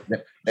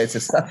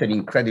 That's such an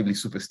incredibly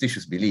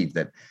superstitious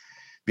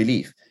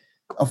belief.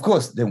 Of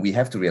course, then we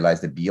have to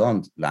realize that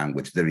beyond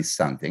language, there is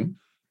something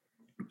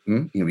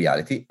in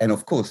reality. And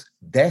of course,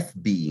 death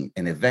being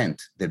an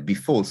event that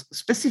befalls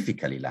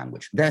specifically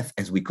language, death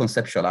as we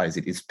conceptualize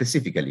it is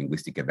specifically a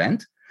linguistic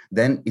event,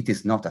 then it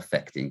is not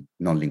affecting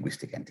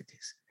non-linguistic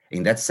entities.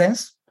 In that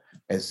sense,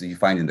 as you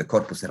find in the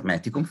Corpus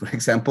Hermeticum, for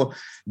example,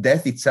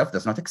 death itself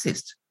does not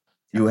exist.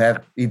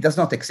 It does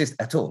not exist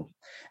at all.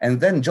 And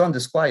then John the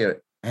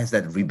Squire has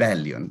that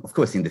rebellion. Of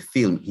course, in the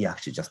film, he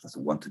actually just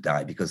doesn't want to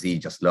die because he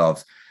just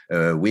loves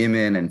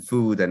women and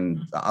food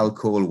and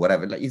alcohol,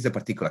 whatever. Like, he's a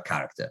particular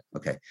character,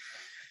 okay?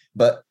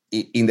 But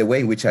in the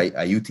way in which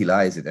I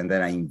utilize it, and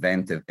then I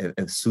invent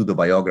a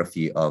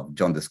pseudo-biography of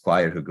John the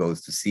Squire who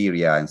goes to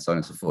Syria and so on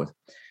and so forth.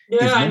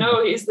 Yeah, I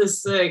know. He's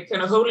this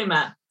kind of holy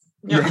man.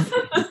 Yeah.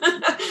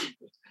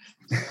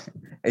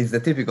 It's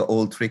the typical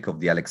old trick of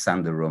the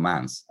Alexander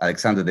romance.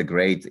 Alexander the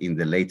Great, in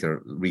the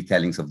later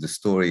retellings of the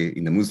story,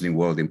 in the Muslim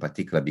world in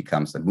particular,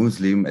 becomes a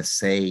Muslim, a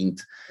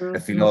saint, a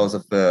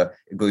philosopher,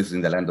 goes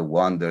in the land of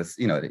wonders.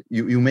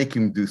 You make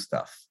him do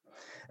stuff.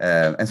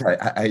 And so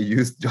I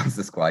used John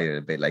the Squire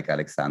a bit like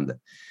Alexander.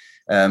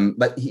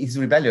 But his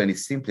rebellion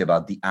is simply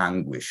about the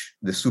anguish,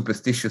 the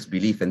superstitious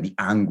belief and the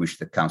anguish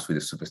that comes with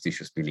the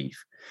superstitious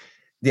belief.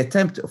 The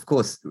attempt, of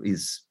course,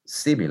 is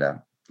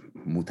similar,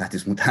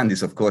 mutatis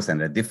mutandis, of course,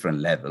 and at a different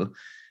level,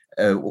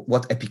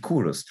 what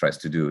Epicurus tries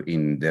to do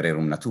in De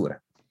Rerum Natura.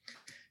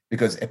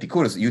 Because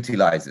Epicurus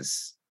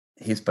utilizes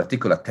his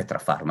particular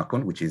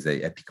tetrapharmacon, which is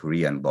an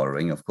Epicurean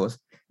borrowing, of course,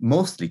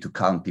 mostly to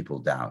calm people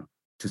down,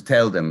 to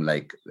tell them,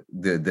 like,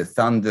 the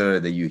thunder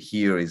that you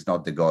hear is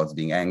not the gods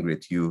being angry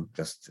at you,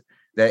 just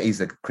there is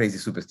a crazy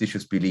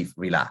superstitious belief,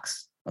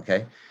 relax,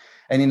 okay?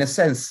 And in a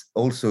sense,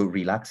 also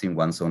relaxing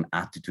one's own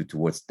attitude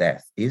towards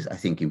death is, I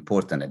think,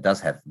 important. It does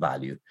have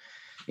value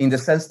in the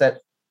sense that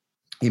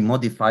it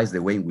modifies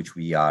the way in which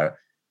we are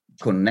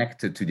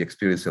connected to the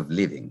experience of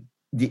living.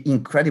 The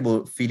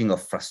incredible feeling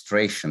of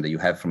frustration that you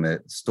have from a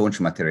staunch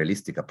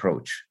materialistic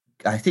approach,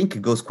 I think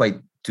it goes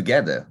quite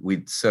together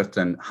with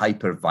certain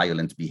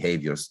hyper-violent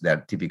behaviors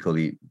that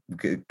typically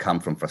come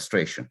from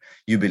frustration.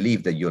 You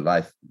believe that your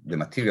life, the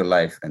material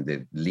life and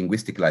the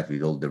linguistic life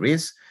is all there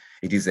is.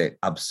 It is an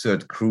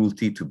absurd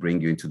cruelty to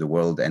bring you into the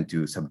world and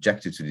to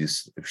subject you to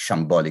this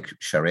shambolic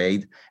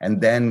charade.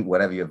 And then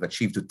whatever you have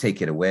achieved, to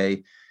take it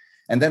away.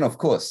 And then, of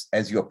course,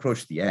 as you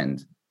approach the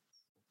end,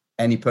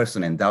 any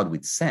person endowed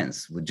with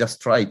sense would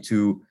just try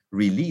to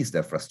release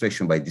their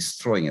frustration by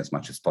destroying as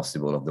much as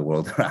possible of the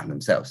world around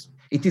themselves.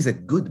 It is a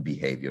good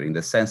behavior in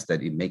the sense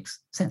that it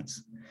makes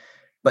sense.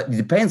 But it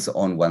depends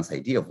on one's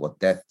idea of what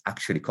death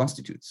actually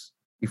constitutes.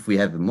 If we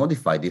have a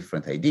modified,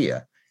 different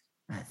idea,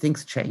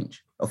 things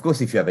change. Of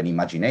course, if you have an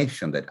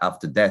imagination that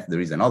after death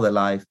there is another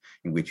life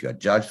in which you are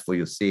judged for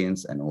your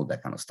sins and all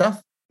that kind of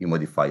stuff, you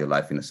modify your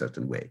life in a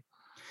certain way.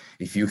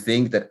 If you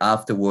think that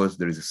afterwards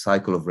there is a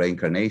cycle of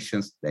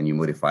reincarnations, then you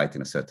modify it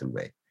in a certain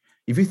way.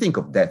 If you think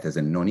of death as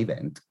a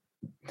non-event,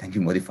 then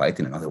you modify it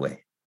in another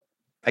way.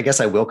 I guess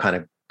I will kind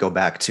of go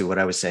back to what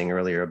I was saying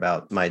earlier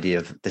about my idea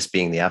of this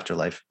being the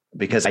afterlife,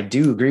 because I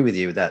do agree with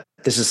you that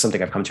this is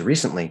something I've come to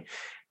recently,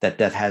 that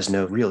death has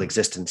no real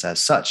existence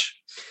as such.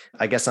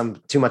 I guess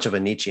I'm too much of a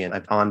Nietzschean.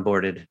 I've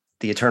onboarded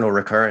the eternal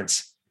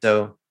recurrence.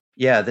 So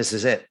yeah, this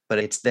is it, but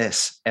it's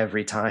this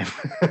every time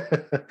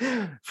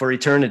for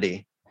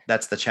eternity.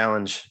 That's the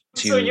challenge.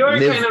 So you're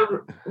kind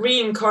of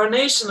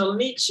reincarnational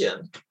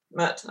Nietzschean,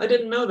 Matt. I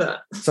didn't know that.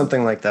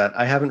 Something like that.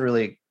 I haven't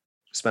really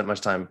spent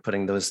much time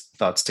putting those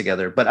thoughts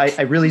together, but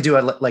I really do.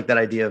 I like that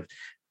idea of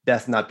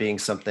death not being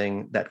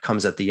something that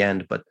comes at the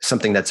end, but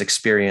something that's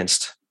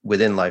experienced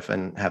within life.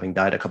 And having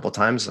died a couple of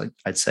times,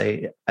 I'd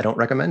say I don't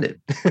recommend it.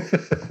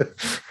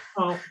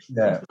 Oh,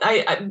 yeah.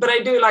 But I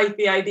do like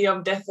the idea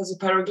of death as a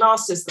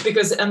paraglasis,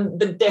 because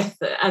the death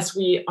as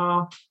we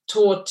are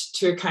taught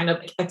to kind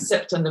of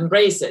accept and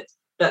embrace it,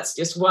 that's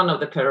just one of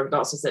the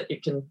paraglases that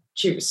you can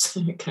choose,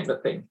 kind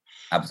of thing.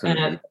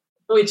 Absolutely.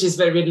 Which is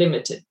very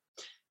limited.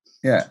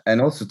 Yeah, and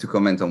also to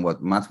comment on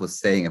what Matt was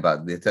saying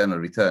about the eternal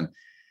return.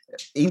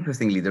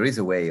 Interestingly, there is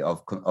a way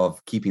of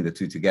keeping the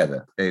two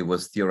together. It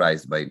was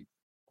theorized by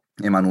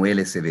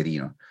Emanuele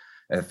Severino,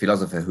 a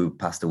philosopher who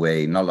passed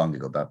away not long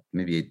ago, about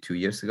maybe 2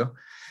 years ago.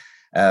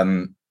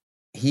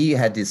 He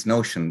had this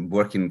notion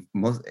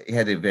he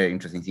had a very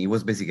interesting thing. He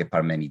was basically a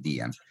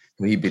Parmenidean.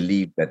 So he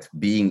believed that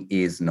being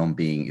is,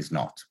 non-being is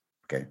not.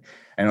 Okay.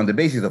 And on the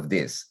basis of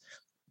this,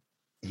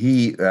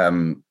 he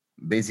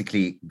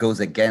basically goes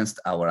against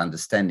our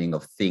understanding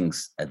of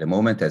things at the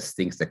moment as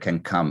things that can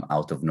come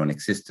out of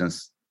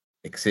non-existence,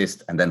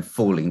 exist, and then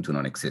fall into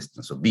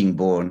non-existence. So being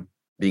born,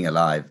 being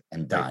alive,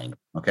 and dying.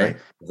 Okay.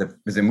 Right.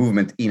 There's a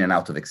movement in and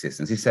out of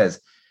existence. He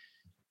says,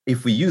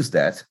 if we use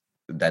that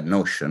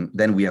notion,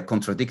 then we are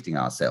contradicting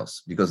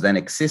ourselves, because then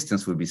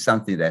existence will be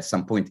something that at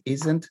some point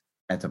isn't,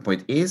 at some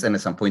point is, and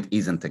at some point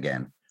isn't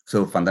again.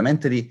 So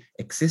fundamentally,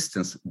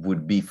 existence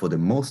would be, for the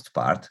most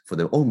part, for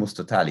the almost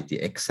totality,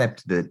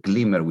 except the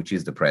glimmer, which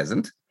is the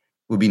present,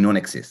 would be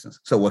non-existence.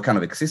 So what kind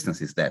of existence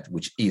is that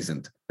which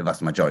isn't the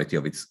vast majority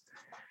of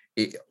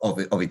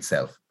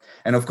itself?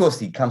 And of course,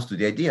 he comes to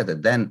the idea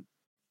that then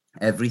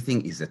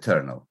everything is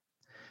eternal.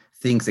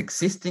 Things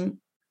existing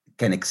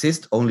can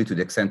exist only to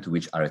the extent to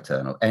which are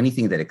eternal.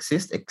 Anything that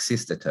exists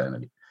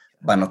eternally.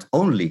 But not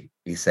only,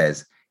 he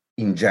says,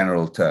 in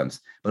general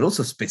terms, but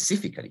also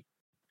specifically,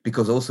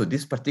 because also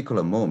this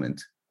particular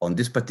moment, on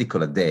this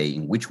particular day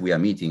in which we are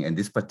meeting, and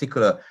this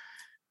particular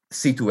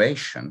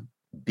situation,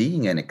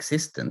 being an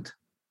existent,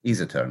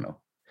 is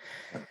eternal.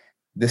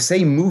 The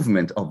same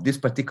movement of this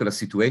particular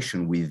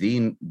situation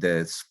within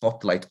the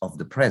spotlight of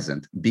the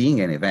present, being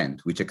an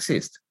event which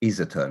exists, is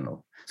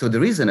eternal. So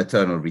there is an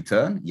eternal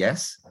return,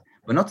 yes,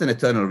 but not an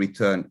eternal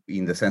return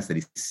in the sense that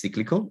it's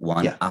cyclical,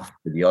 one after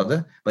the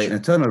other, but an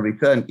eternal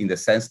return in the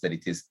sense that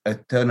it is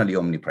eternally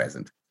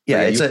omnipresent.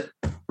 Yeah, so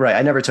right.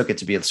 I never took it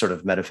to be a sort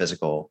of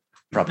metaphysical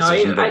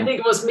proposition. No, I think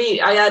it was me.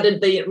 I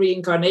added the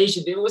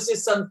reincarnation. It was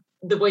just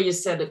the way you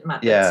said it,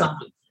 Matt. Yeah,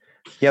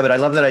 yeah, but I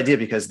love that idea,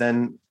 because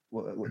then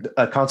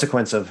a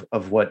consequence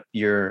of what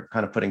you're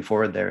kind of putting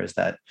forward there is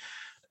that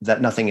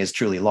nothing is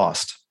truly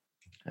lost,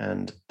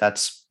 and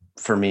that's,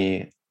 for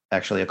me,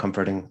 actually a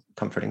comforting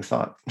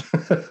thought.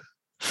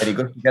 I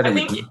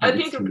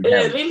think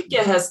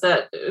Rilke has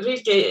that.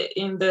 Rilke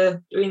in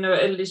the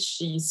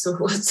elegy, so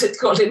what's it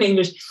called in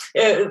English,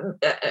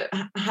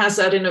 has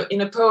that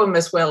in a poem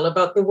as well,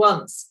 about the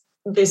once.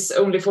 This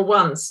only for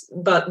once,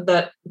 but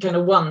that kind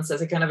of once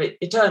as a kind of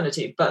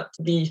eternity, but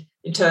the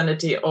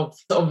eternity of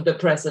the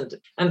present,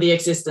 and the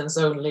existence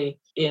only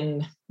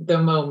in the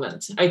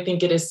moment. I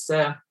think it is.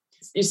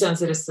 You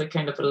sense it is a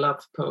kind of a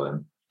love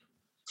poem.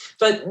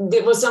 But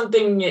there was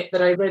something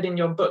that I read in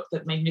your book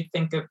that made me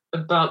think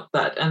about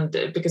that. And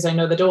because I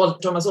know that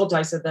Thomas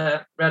Althuizer,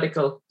 the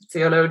radical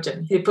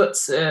theologian, he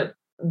puts that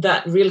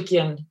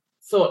Rilkean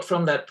thought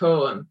from that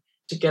poem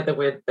together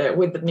with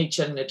the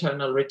Nietzschean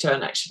eternal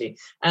return, actually,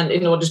 and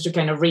in order to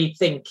kind of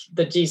rethink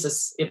the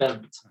Jesus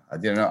event. I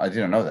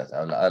didn't know that.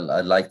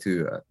 I'd like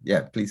to.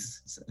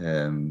 Please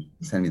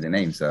send me the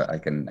name so I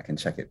can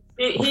check it.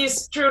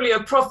 He's truly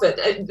a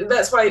prophet.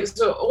 That's why.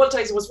 So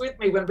Althuizer was with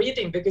me when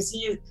reading, because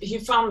he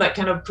found that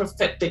kind of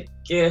prophetic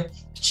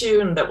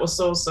tune that was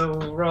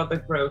also rather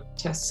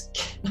grotesque.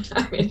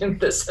 I mean, in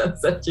the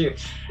sense that you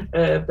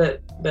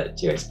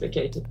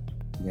explicated.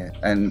 Yeah,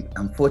 and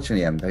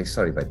unfortunately, I'm very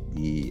sorry, but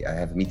I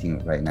have a meeting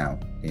right now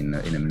in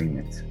a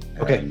minute.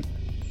 Okay,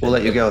 we'll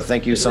let you go.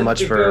 Thank you so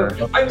much for.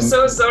 I'm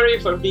so sorry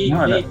for being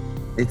late.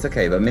 It's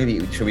okay, but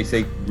maybe should we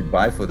say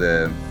goodbye for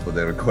the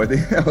recording?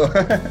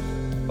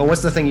 Well,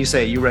 what's the thing you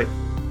say? You write.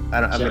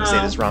 I'm going to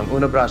say this wrong.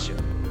 Un abbraccio.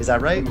 Is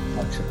that right?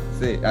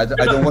 See, I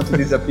don't want to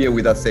disappear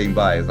without saying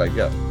bye. It's like,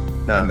 yeah.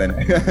 No. And then.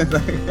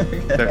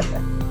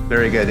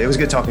 Very good. It was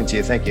good talking to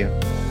you. Thank you.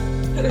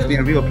 It's been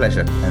a real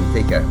pleasure, and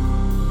take care.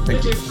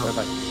 Thank you.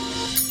 Bye-bye.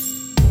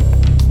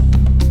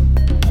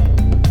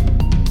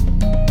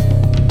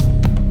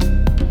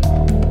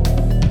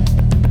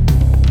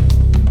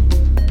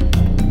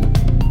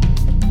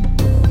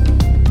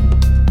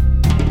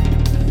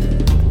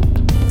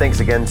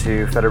 Thanks again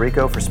to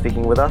Federico for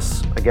speaking with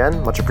us.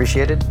 Again, much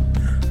appreciated.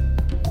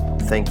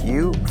 Thank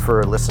you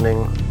for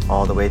listening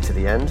all the way to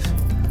the end.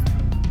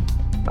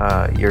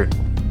 Your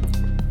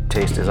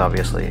taste is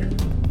obviously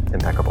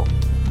impeccable,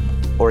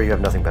 or you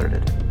have nothing better to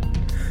do.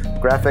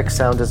 Graphics,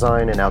 sound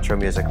design, and outro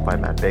music by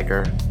Matt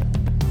Baker.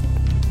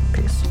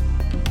 Peace.